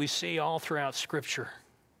principle that we see all throughout Scripture.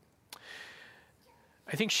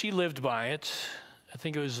 I think she lived by it. I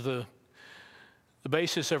think it was the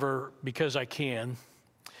basis of her "because I can."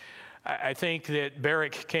 I think that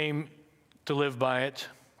Barak came to live by it.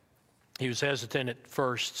 He was hesitant at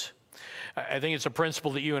first. I think it's a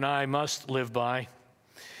principle that you and I must live by.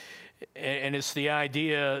 And it's the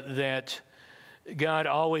idea that God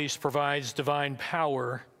always provides divine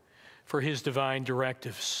power for his divine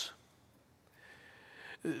directives.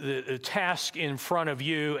 The task in front of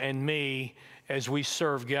you and me as we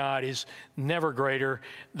serve God is never greater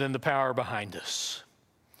than the power behind us,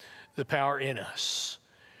 the power in us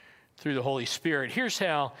through the Holy Spirit. Here's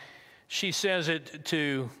how she says it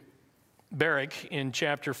to Barak in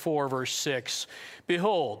chapter 4, verse 6.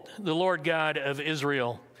 "Behold, the Lord God of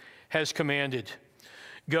Israel has commanded,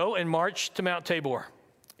 go and march to Mount Tabor,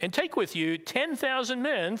 and take with you 10,000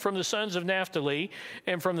 men from the sons of Naphtali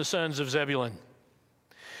and from the sons of Zebulun."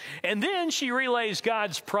 And then she relays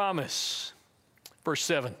God's promise. Verse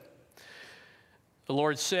 7. The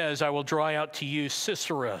Lord says, "I will draw out to you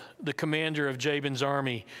Sisera, the commander of Jabin's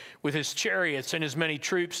army, with his chariots and his many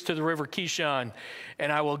troops to the river Kishon,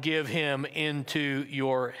 and I will give him into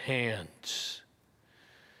your hands."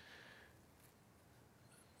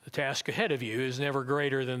 The task ahead of you is never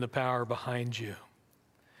greater than the power behind you.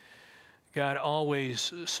 God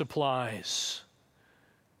always supplies.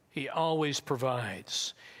 He always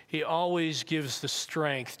provides. He always gives the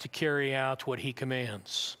strength to carry out what he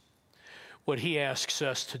commands, what he asks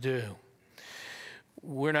us to do.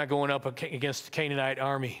 We're not going up against the Canaanite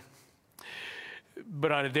army.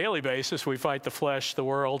 But on a daily basis, we fight the flesh, the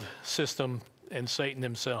world, system, and Satan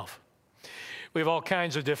himself. We have all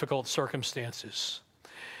kinds of difficult circumstances.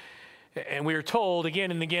 And we are told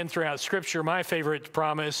again and again throughout Scripture, my favorite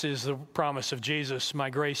promise is the promise of Jesus. "My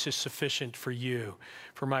grace is sufficient for you,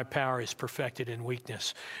 for my power is perfected in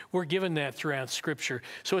weakness." We're given that throughout Scripture.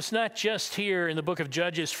 So it's not just here in the book of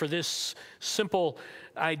Judges for this simple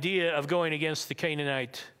idea of going against the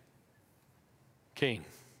Canaanite king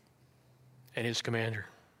and his commander.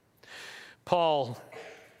 Paul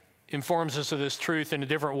informs us of this truth in a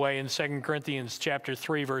different way in 2 Corinthians chapter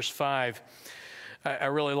 3, verse 5. I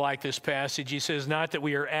really like this passage. He says, "Not that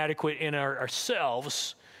we are adequate in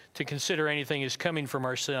ourselves to consider anything as coming from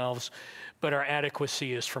ourselves, but our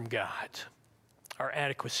adequacy is from God." Our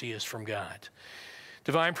adequacy is from God.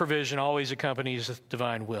 Divine provision always accompanies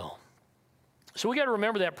divine will. So we got to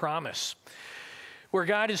remember that promise. Where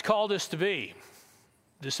God has called us to be,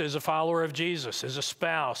 this as a follower of Jesus, as a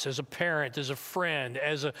spouse, as a parent, as a friend,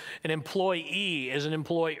 as an employee, as an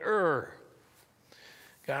employer,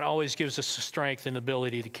 God always gives us the strength and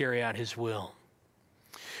ability to carry out his will.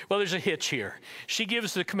 Well, there's a hitch here. She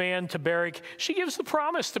gives the command to Barak. She gives the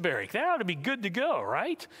promise to Barak. That ought to be good to go,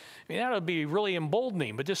 right? I mean, that ought to be really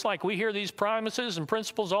emboldening. But just like we hear these promises and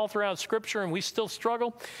principles all throughout Scripture and we still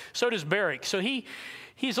struggle, so does Barak. So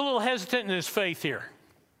he's a little hesitant in his faith here.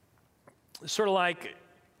 Sort of like,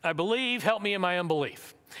 "I believe, help me in my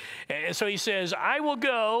unbelief." And so he says, "I will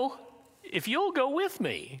go if you'll go with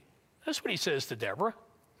me." That's what he says to Deborah.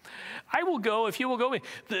 "I will go if you will go with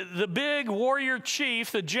me." The big warrior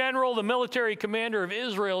chief, the general, the military commander of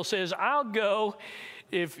Israel says, "I'll go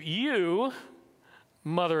if you,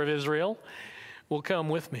 mother of Israel, will come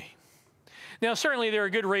with me." Now, certainly there are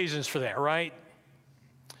good reasons for that, right?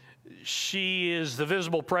 She is the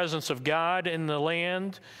visible presence of God in the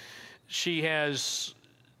land. She has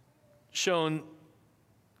shown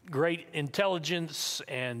great intelligence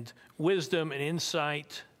and wisdom and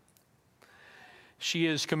insight. She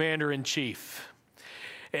is commander-in-chief.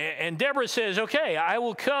 And Deborah says, "Okay, I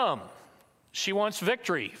will come." She wants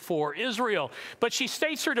victory for Israel. But she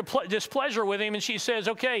states her displeasure with him, and she says,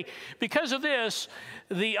 "Okay, because of this,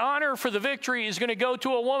 the honor for the victory is going to go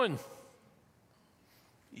to a woman.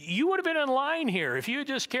 You would have been in line here if you had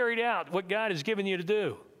just carried out what God has given you to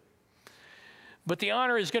do. But the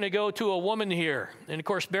honor is going to go to a woman here." And of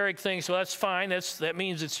course, Barak thinks, well, that's fine. That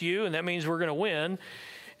means it's you, and that means we're going to win.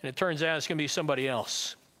 And it turns out it's going to be somebody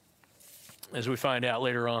else, as we find out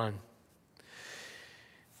later on.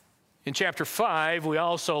 In chapter 5, we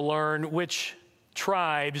also learn which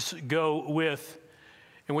tribes go with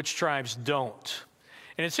and which tribes don't.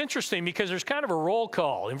 And it's interesting because there's kind of a roll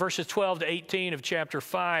call in verses 12 to 18 of chapter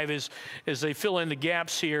 5 as they fill in the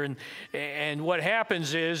gaps here. And what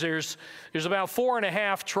happens is there's about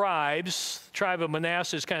 4.5 tribes. The tribe of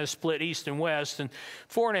Manasseh is kind of split east and west, and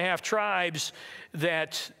 4.5 tribes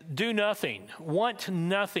that do nothing, want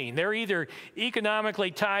nothing. They're either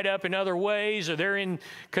economically tied up in other ways, or they're in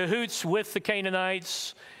cahoots with the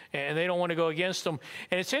Canaanites, and they don't want to go against them.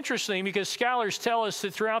 And it's interesting because scholars tell us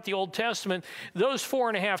that throughout the Old Testament, those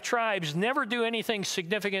 4.5 tribes never do anything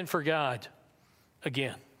significant for God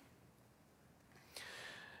again.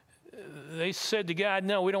 They said to God,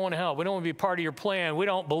 no, we don't want to help. We don't want to be part of your plan. We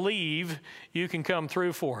don't believe you can come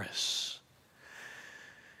through for us.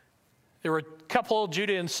 There were a couple,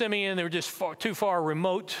 Judah and Simeon, they were just too far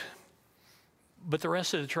remote. But the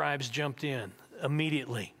rest of the tribes jumped in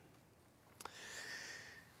immediately.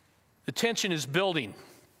 The tension is building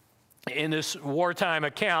in this wartime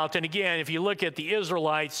account. And again, if you look at the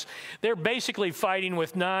Israelites, they're basically fighting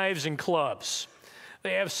with knives and clubs.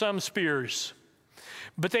 They have some spears,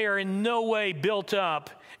 but they are in no way built up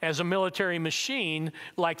as a military machine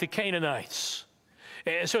like the Canaanites.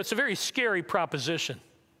 And so it's a very scary proposition.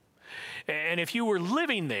 And if you were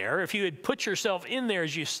living there, if you had put yourself in there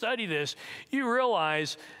as you study this, you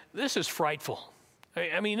realize this is frightful.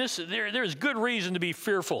 I mean, there's good reason to be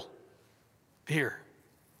fearful here.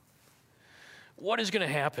 What is going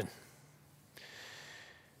to happen?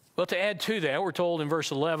 Well, to add to that, we're told in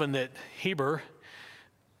verse 11 that Heber,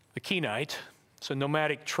 the Kenite, it's a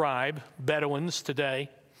nomadic tribe, Bedouins today,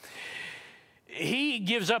 he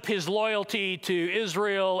gives up his loyalty to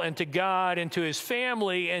Israel and to God and to his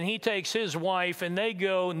family, and he takes his wife, and they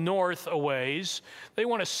go north a ways. They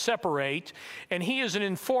want to separate, and he is an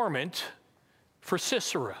informant for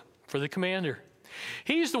Sisera, for the commander.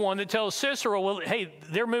 He's the one that tells Sisera, well, hey,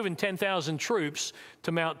 they're moving 10,000 troops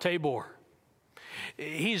to Mount Tabor.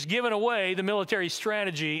 He's given away the military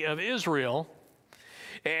strategy of Israel.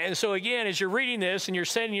 And so again, as you're reading this and you're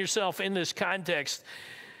setting yourself in this context,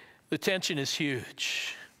 the tension is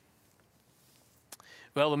huge.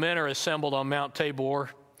 Well, the men are assembled on Mount Tabor.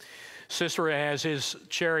 Sisera has his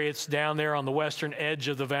chariots down there on the western edge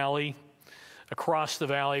of the valley, across the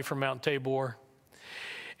valley from Mount Tabor.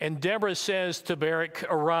 And Deborah says to Barak,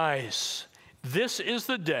 arise, this is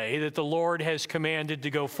the day that the Lord has commanded to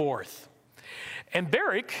go forth. And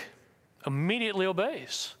Barak immediately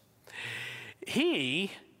obeys.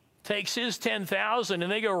 He takes his 10,000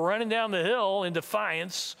 and they go running down the hill in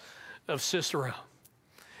defiance of Sisera.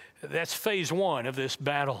 That's phase 1 of this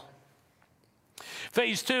battle.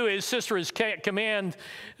 Phase 2 is Sisera's command,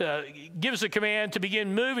 gives a command to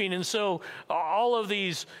begin moving. And so all of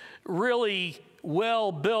these really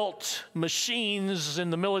well-built machines in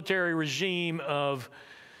the military regime of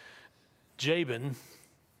Jabin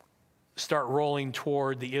start rolling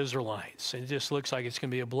toward the Israelites. And it just looks like it's going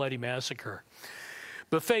to be a bloody massacre.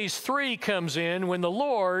 But phase 3 comes in when the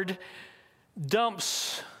Lord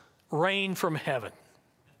dumps rain from heaven.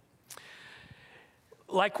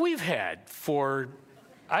 Like we've had for,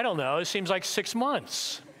 I don't know, it seems like 6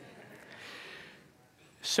 months.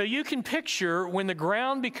 So you can picture when the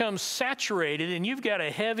ground becomes saturated and you've got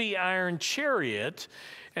a heavy iron chariot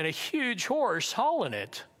and a huge horse hauling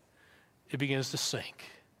it, it begins to sink.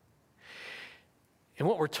 And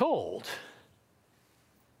what we're told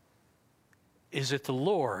is that the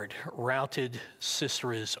Lord routed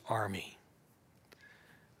Sisera's army.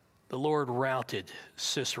 The Lord routed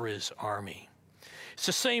Sisera's army. It's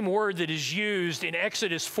the same word that is used in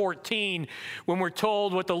Exodus 14 when we're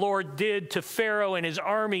told what the Lord did to Pharaoh and his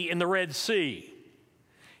army in the Red Sea.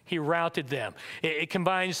 He routed them. It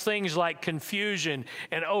combines things like confusion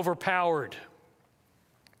and overpowered.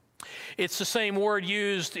 It's the same word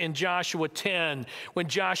used in Joshua 10 when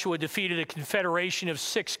Joshua defeated a confederation of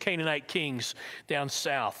 6 Canaanite kings down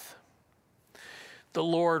south. The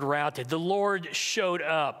Lord routed. The Lord showed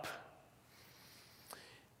up.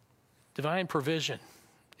 Divine provision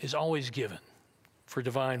is always given for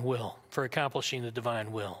divine will, for accomplishing the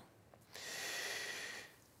divine will.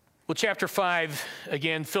 Well, chapter 5,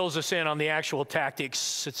 again, fills us in on the actual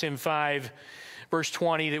tactics. It's in 5, verse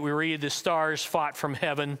 20 that we read, the stars fought from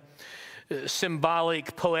heaven.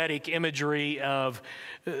 Symbolic, poetic imagery of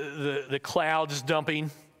the clouds dumping.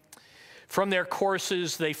 From their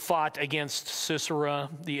courses, they fought against Sisera,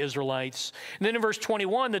 the Israelites. And then in verse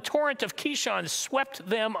 21, the torrent of Kishon swept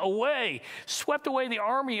them away, swept away the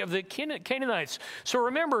army of the Canaanites. So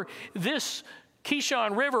remember, this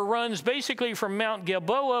Kishon River runs basically from Mount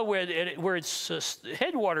Gilboa, where its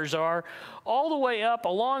headwaters are, all the way up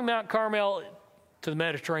along Mount Carmel to the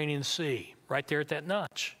Mediterranean Sea, right there at that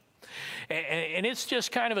notch. And it's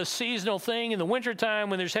just kind of a seasonal thing. In the wintertime,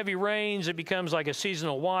 when there's heavy rains, it becomes like a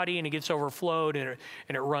seasonal wadi, and it gets overflowed, and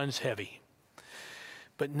it runs heavy.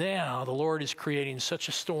 But now the Lord is creating such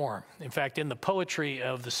a storm. In fact, in the poetry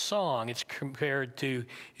of the song, it's compared to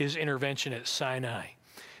his intervention at Sinai.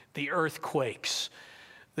 The earth quakes,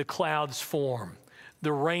 the clouds form,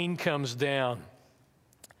 the rain comes down,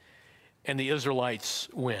 and the Israelites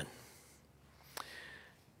win.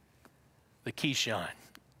 The Kishon,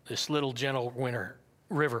 this little gentle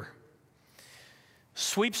river,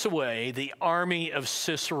 sweeps away the army of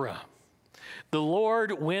Sisera. The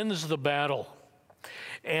Lord wins the battle.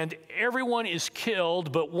 And everyone is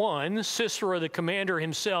killed but one, Sisera, the commander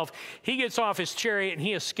himself. He gets off his chariot and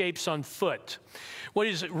he escapes on foot. What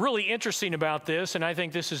is really interesting about this, and I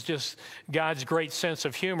think this is just God's great sense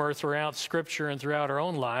of humor throughout Scripture and throughout our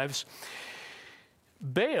own lives,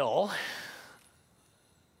 Baal,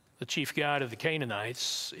 the chief god of the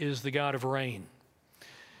Canaanites, is the god of rain.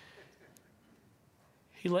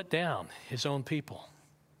 He let down his own people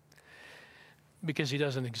because he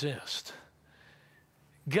doesn't exist.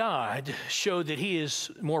 God showed that he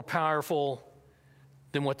is more powerful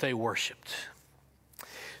than what they worshiped.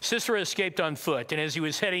 Sisera escaped on foot, and as he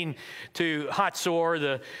was heading to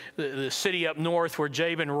Hatzor, the city up north where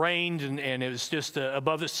Jabin reigned, and it was just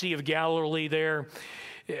above the Sea of Galilee there,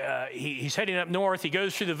 he's heading up north. He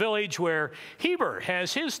goes through the village where Heber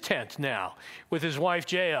has his tent now with his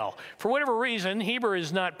wife Jael. For whatever reason, Heber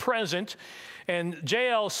is not present. And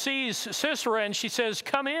Jael sees Sisera and she says,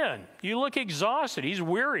 "Come in. You look exhausted." He's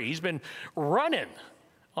weary. He's been running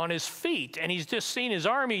on his feet and he's just seen his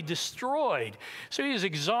army destroyed. So he is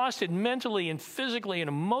exhausted mentally and physically and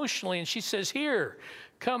emotionally. And she says, "Here,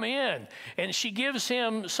 come in." And she gives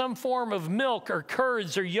him some form of milk or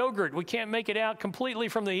curds or yogurt. We can't make it out completely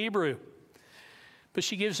from the Hebrew. But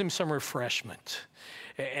she gives him some refreshment.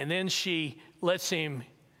 And then she lets him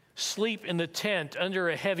sleep in the tent under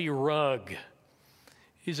a heavy rug.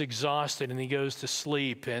 He's exhausted and he goes to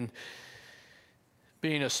sleep. And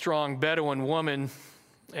being a strong Bedouin woman,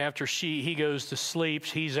 after he goes to sleep,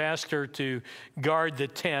 he's asked her to guard the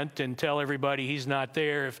tent and tell everybody he's not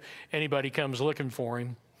there if anybody comes looking for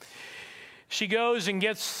him. She goes and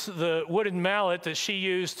gets the wooden mallet that she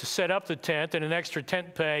used to set up the tent and an extra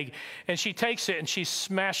tent peg, and she takes it and she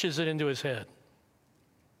smashes it into his head.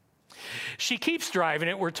 She keeps driving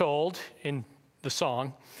it, we're told in the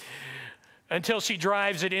song, until she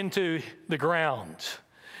drives it into the ground.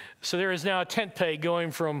 So there is now a tent peg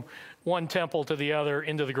going from one temple to the other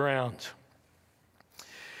into the ground.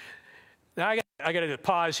 Now I got to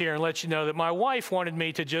pause here and let you know that my wife wanted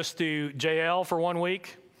me to just do Jael for 1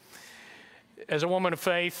 week as a woman of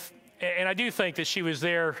faith. And I do think that she was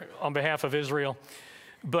there on behalf of Israel.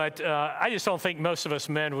 But I just don't think most of us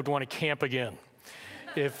men would want to camp again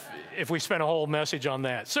if we spent a whole message on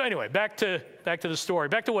that. So anyway, back to the story,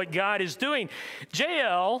 back to what God is doing.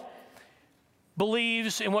 Jael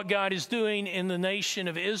believes in what God is doing in the nation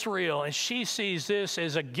of Israel, and she sees this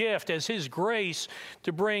as a gift, as his grace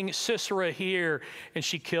to bring Sisera here, and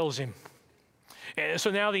she kills him. And so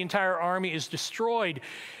now the entire army is destroyed,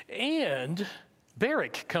 and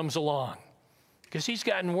Barak comes along, because he's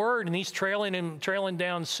gotten word and he's trailing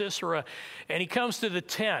down Sisera, and he comes to the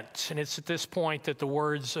tent, and it's at this point that the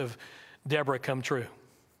words of Deborah come true.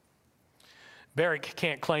 Barak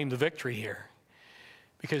can't claim the victory here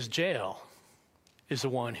because Jael is the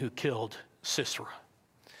one who killed Sisera.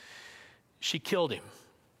 She killed him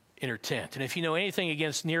in her tent. And if you know anything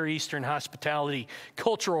against Near Eastern hospitality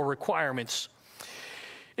cultural requirements,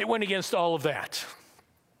 it went against all of that.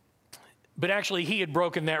 But actually, he had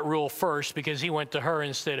broken that rule first because he went to her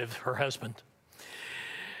instead of her husband.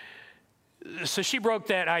 So she broke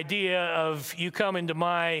that idea of you come into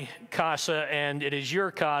my casa and it is your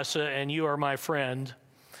casa and you are my friend.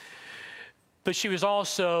 But she was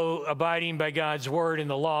also abiding by God's word in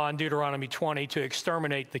the law in Deuteronomy 20 to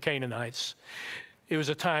exterminate the Canaanites. It was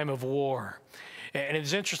a time of war. And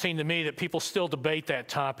it's interesting to me that people still debate that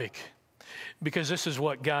topic because this is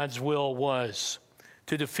what God's will was,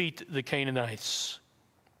 to defeat the Canaanites.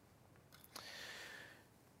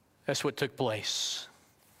 That's what took place.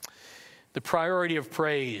 The priority of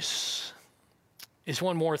praise is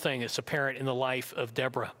one more thing that's apparent in the life of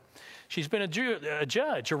Deborah. She's been a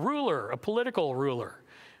judge, a ruler, a political ruler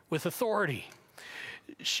with authority.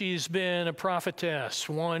 She's been a prophetess,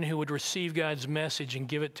 one who would receive God's message and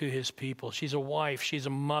give it to his people. She's a wife, she's a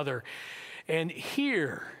mother. And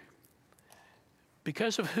here,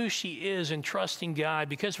 because of who she is in trusting God,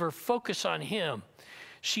 because of her focus on him,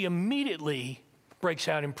 she immediately breaks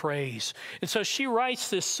out in praise. And so she writes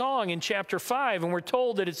this song in chapter 5, and we're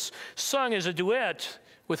told that it's sung as a duet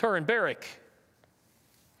with her and Barak.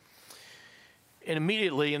 And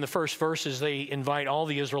immediately in the first verses, they invite all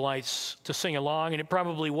the Israelites to sing along, and it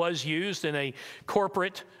probably was used in a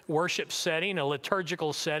corporate worship setting, a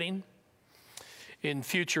liturgical setting in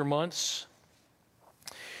future months.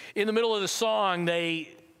 In the middle of the song,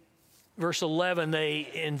 verse 11, they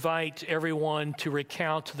invite everyone to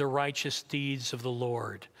recount the righteous deeds of the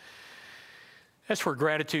Lord. That's where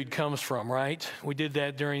gratitude comes from, right? We did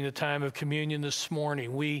that during the time of communion this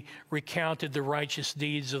morning. We recounted the righteous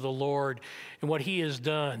deeds of the Lord and what he has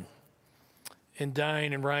done in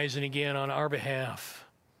dying and rising again on our behalf,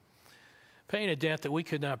 paying a debt that we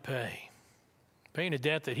could not pay, paying a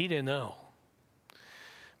debt that he didn't owe.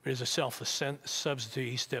 But as a selfless substitute,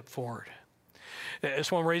 he stepped forward.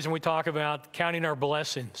 That's one reason we talk about counting our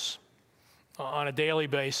blessings on a daily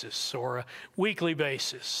basis or a weekly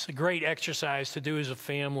basis, a great exercise to do as a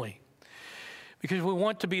family. Because we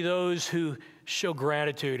want to be those who show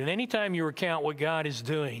gratitude. And anytime you recount what God is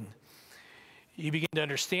doing, you begin to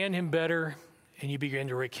understand him better and you begin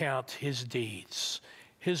to recount his deeds,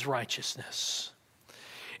 his righteousness.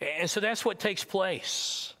 And so that's what takes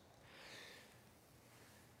place.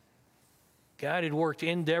 God had worked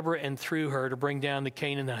in Deborah and through her to bring down the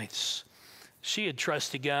Canaanites. She had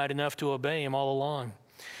trusted God enough to obey him all along.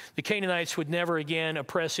 The Canaanites would never again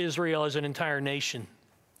oppress Israel as an entire nation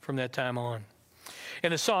from that time on.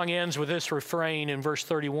 And the song ends with this refrain in verse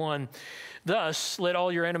 31, "Thus let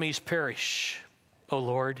all your enemies perish, O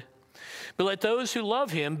Lord, but let those who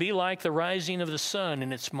love him be like the rising of the sun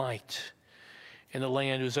in its might." And the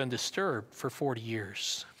land was undisturbed for 40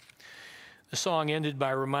 years. The song ended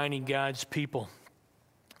by reminding God's people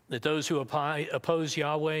that those who oppose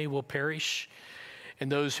Yahweh will perish,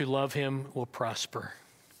 and those who love him will prosper.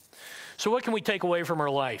 So what can we take away from her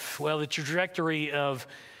life? Well, the trajectory of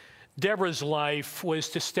Deborah's life was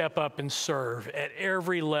to step up and serve at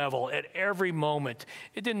every level, at every moment.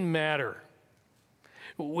 It didn't matter.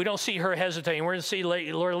 We don't see her hesitating. We're going to see,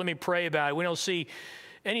 Lord, let me pray about it. We don't see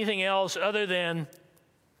anything else other than,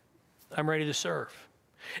 I'm ready to serve.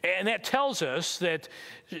 And that tells us that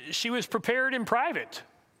she was prepared in private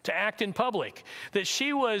to act in public, that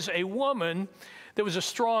she was a woman that was a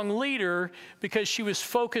strong leader because she was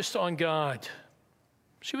focused on God.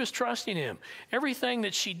 She was trusting him. Everything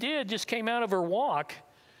that she did just came out of her walk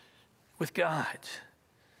with God.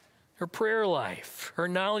 Her prayer life, her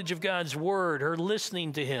knowledge of God's word, her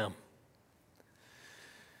listening to him.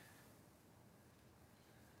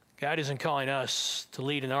 God isn't calling us to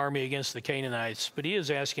lead an army against the Canaanites, but he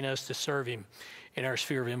is asking us to serve him in our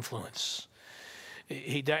sphere of influence.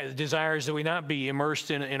 He desires that we not be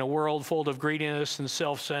immersed in a world full of greediness and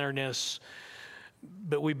self-centeredness,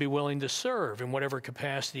 but we be willing to serve in whatever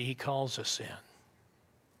capacity he calls us in.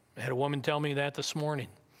 I had a woman tell me that this morning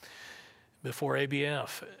before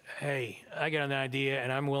ABF. Hey, I got an idea,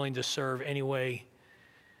 and I'm willing to serve any way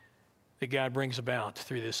that God brings about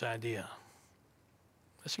through this idea.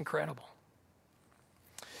 That's incredible.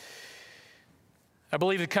 I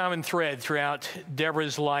believe the common thread throughout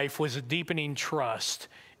Deborah's life was a deepening trust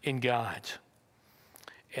in God.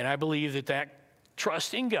 And I believe that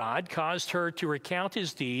trust in God caused her to recount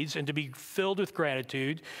his deeds and to be filled with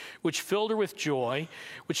gratitude, which filled her with joy,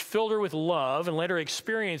 which filled her with love and let her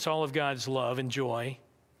experience all of God's love and joy,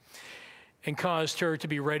 and caused her to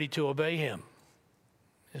be ready to obey him.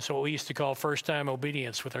 It's what we used to call first-time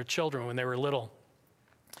obedience with our children when they were little.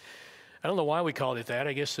 I don't know why we called it that.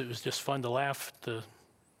 I guess it was just fun to laugh at the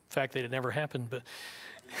fact that it never happened, but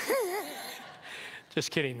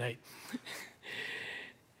just kidding, Nate.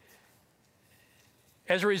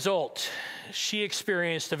 As a result, she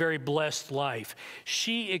experienced a very blessed life.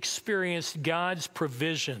 She experienced God's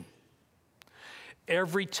provision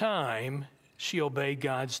every time she obeyed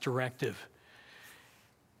God's directive.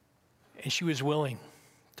 And she was willing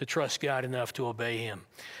to trust God enough to obey him.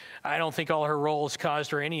 I don't think all her roles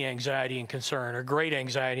caused her any anxiety and concern or great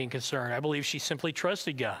anxiety and concern. I believe she simply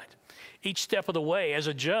trusted God. Each step of the way, as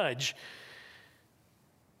a judge,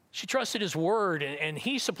 she trusted his word, and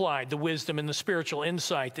he supplied the wisdom and the spiritual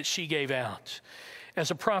insight that she gave out.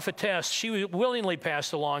 As a prophetess, she willingly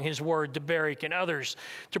passed along his word to Barak and others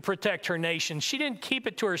to protect her nation. She didn't keep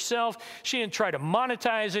it to herself. She didn't try to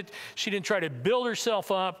monetize it. She didn't try to build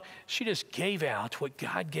herself up. She just gave out what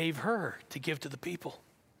God gave her to give to the people.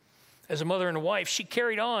 As a mother and a wife, she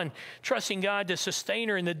carried on, trusting God to sustain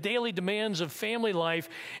her in the daily demands of family life.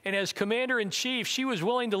 And as commander-in-chief, she was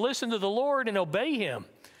willing to listen to the Lord and obey him,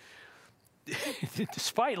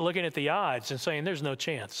 despite looking at the odds and saying, there's no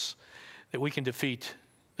chance that we can defeat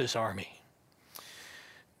this army.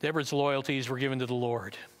 Deborah's loyalties were given to the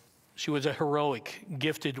Lord. She was a heroic,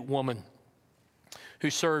 gifted woman who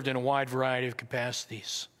served in a wide variety of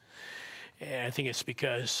capacities. And I think it's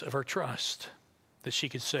because of her trust that she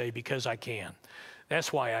could say, because I can.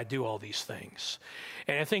 That's why I do all these things.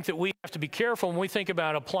 And I think that we have to be careful when we think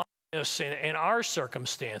about applying this in our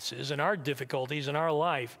circumstances and our difficulties in our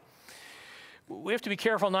life. We have to be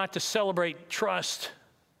careful not to celebrate trust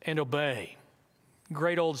and obey.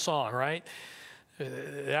 Great old song, right?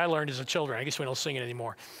 I learned as a child. I guess we don't sing it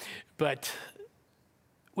anymore. But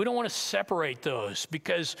we don't want to separate those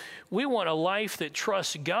because we want a life that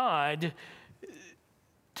trusts God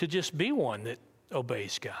to just be one that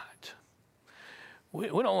obeys God. We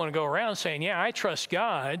don't want to go around saying, yeah, I trust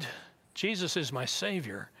God. Jesus is my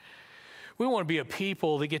Savior. We want to be a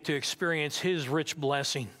people that get to experience His rich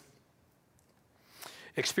blessing,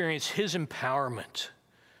 experience His empowerment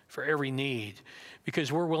for every need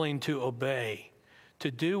because we're willing to obey, to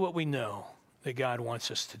do what we know that God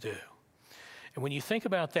wants us to do. And when you think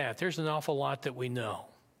about that, there's an awful lot that we know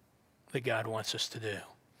that God wants us to do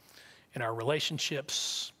in our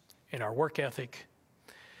relationships, in our work ethic,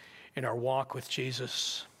 in our walk with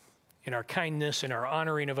Jesus, in our kindness, in our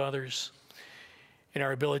honoring of others, in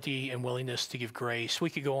our ability and willingness to give grace. We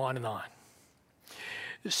could go on and on.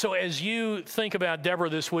 So as you think about Deborah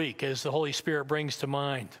this week, as the Holy Spirit brings to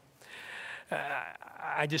mind,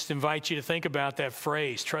 I just invite you to think about that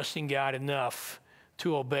phrase, trusting God enough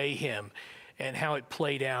to obey Him, and how it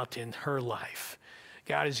played out in her life.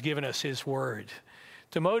 God has given us His word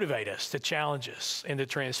to motivate us, to challenge us, and to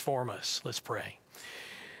transform us. Let's pray.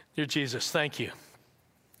 Dear Jesus, thank you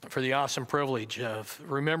for the awesome privilege of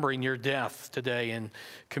remembering your death today in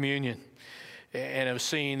communion and of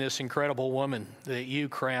seeing this incredible woman that you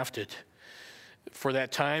crafted for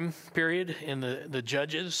that time period in the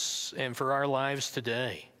Judges and for our lives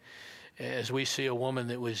today, as we see a woman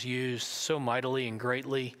that was used so mightily and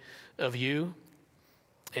greatly of you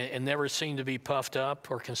and never seemed to be puffed up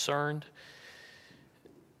or concerned,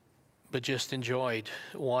 but just enjoyed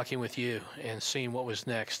walking with you and seeing what was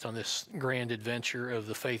next on this grand adventure of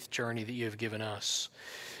the faith journey that you have given us.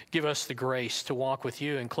 Give us the grace to walk with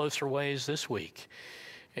you in closer ways this week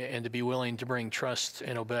and to be willing to bring trust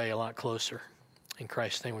and obey a lot closer. In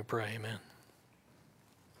Christ's name we pray, amen.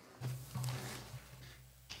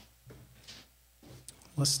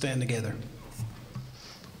 Let's stand together.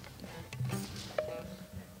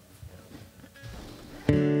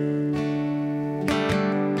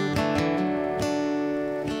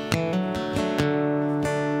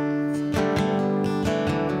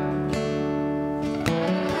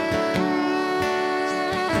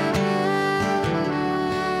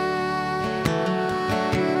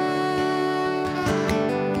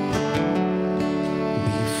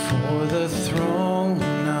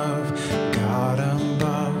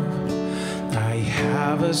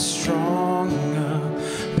 A strong,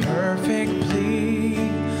 perfect plea,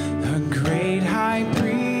 a great high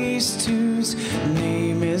priest whose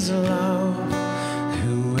name is love,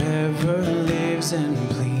 whoever lives and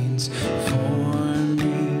pleads for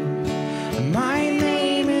me. My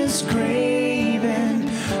name is graven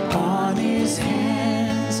on his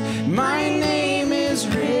hands, my name is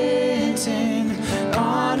written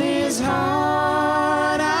on his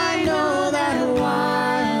heart. I know that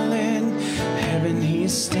while in heaven he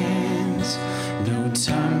stands, no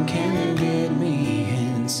tongue can bid me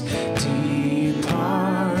hence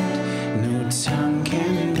depart, no tongue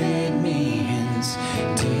can bid me hence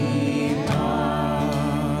depart.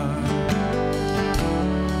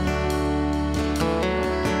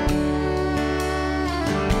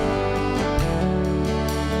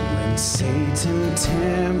 When Satan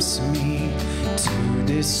tempts me to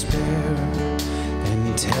despair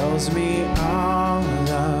and tells me all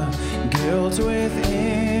the guilt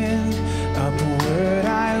within, upward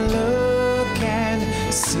I look and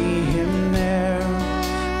see him there,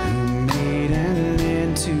 who made an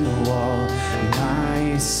end to all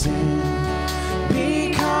my sin.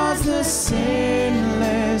 Because the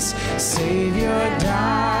sinless Savior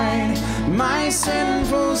died, my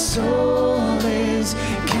sinful soul is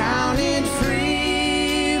counted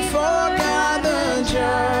free, for God the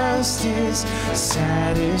just is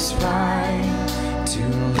satisfied to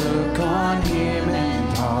look on him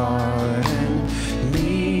and pardon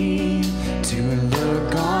me, to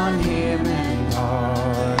look on him and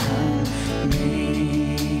pardon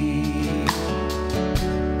me.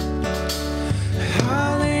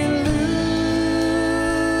 Hallelujah,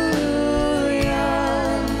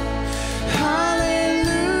 hallelujah,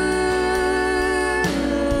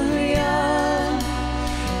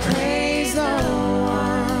 praise the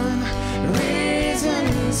one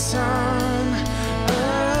risen Son of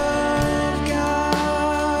God.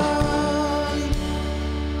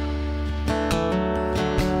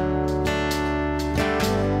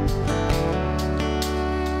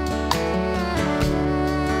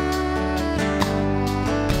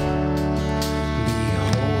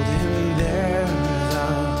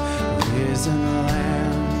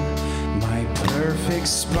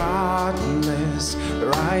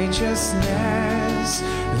 righteousness,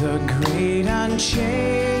 the great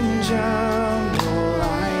unchangeable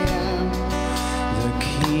I am, the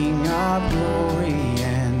King of glory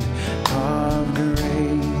and of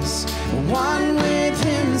grace. One with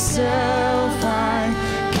himself, I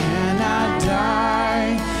cannot die.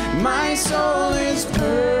 My soul is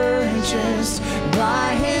purchased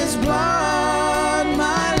by his blood.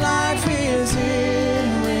 My life is hid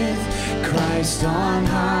with Christ on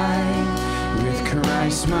high, with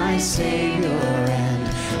Christ my Savior and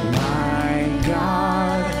my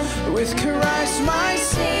God, with Christ my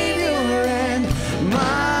Savior and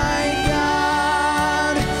my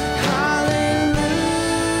God. Hallelujah,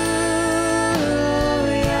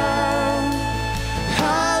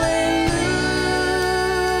 hallelujah.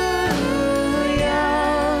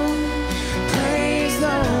 Praise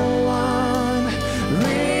the one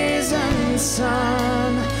risen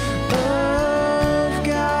Son of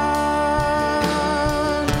God.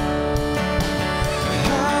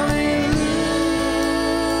 Hallelujah,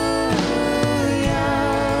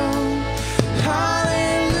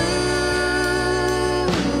 hallelujah.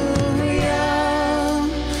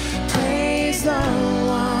 Praise the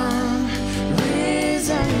one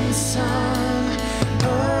risen Son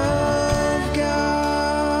of God.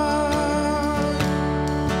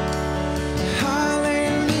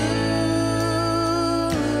 Hallelujah,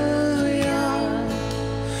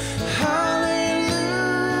 hallelujah.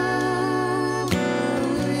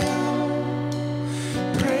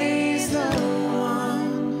 Praise the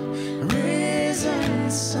one risen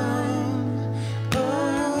Son of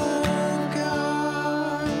God.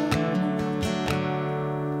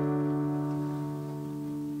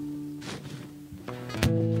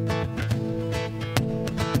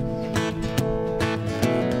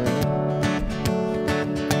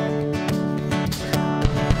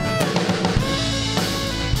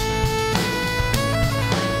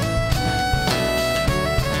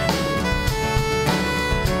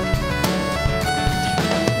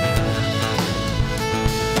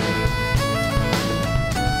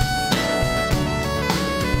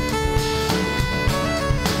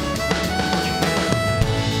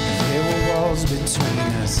 There were walls between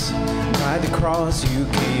us. By the cross you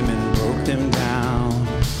came and broke them down.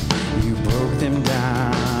 You broke them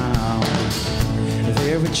down.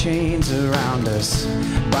 There were chains around us.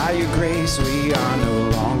 By your grace we are no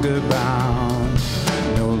longer bound.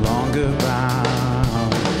 No longer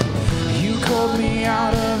bound. You called me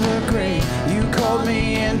out of the grave. You called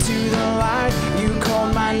me into the light. You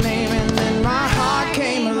called my name and then my heart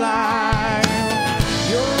came alive.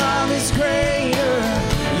 Your love is greater.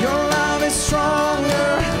 Your love is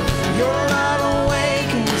stronger. Your love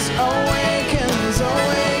awakens, awakens,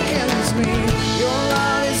 awakens me. Your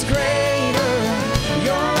love is greater.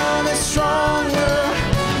 Your love is stronger.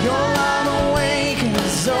 Your love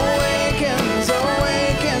awakens, awakens,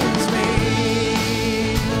 awakens me.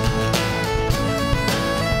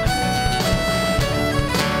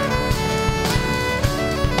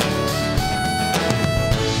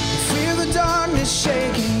 Feel the darkness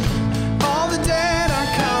shaking. All the dead are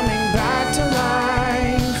coming back to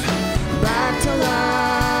life, back to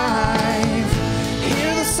life.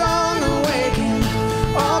 Hear the song awaken,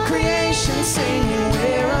 all creation singing,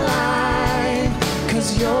 we're alive, 'cause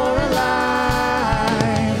you're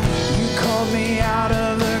alive. You called me out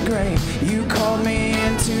of the grave, you called me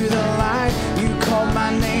into the light, you called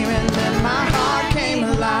my name and then my heart came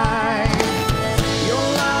alive. Your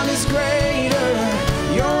love is greater,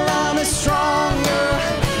 your love is stronger,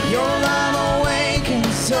 your love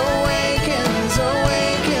awakens, awakens,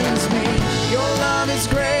 awakens me. Your love is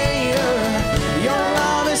greater, your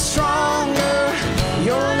love is stronger,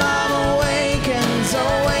 your love awakens,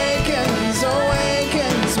 awakens,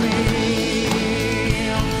 awakens me.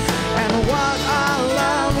 And what a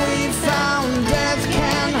love we found, death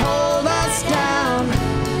can't hold us down.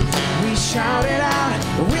 We shout it out,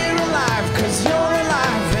 we're alive, 'cause you're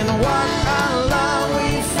alive. And what a love we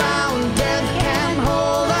found, death can't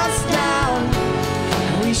hold us down.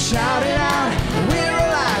 We shout it out, we're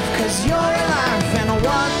alive, 'cause you're alive. And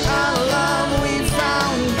what a love we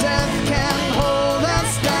found, death can't hold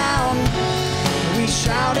us down. We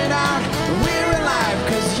shout it out, we're alive,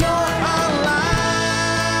 'cause you're alive.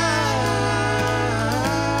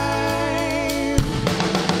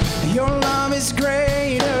 Your love is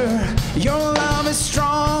greater, your love is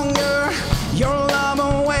stronger, your love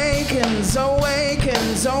awakens,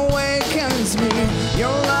 awakens, awakens me.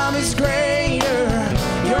 Your love is greater,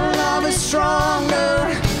 your love is stronger,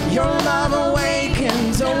 your love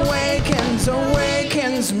awakens, awakens,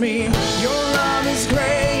 awakens me. Your love is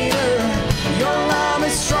greater, your love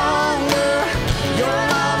is stronger, your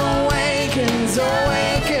love awakens,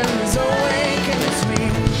 awakens.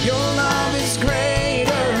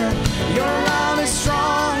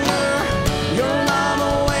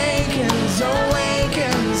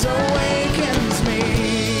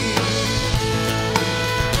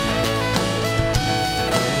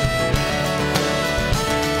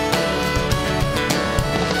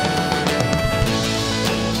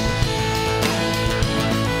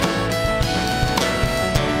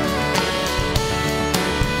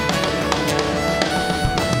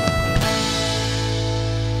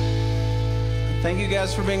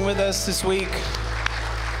 guys for being with us this week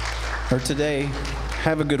or today.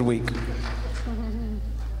 Have a good week.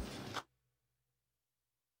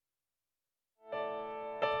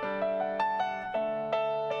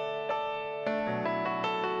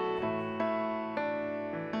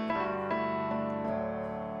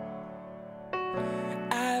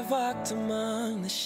 I've walked among the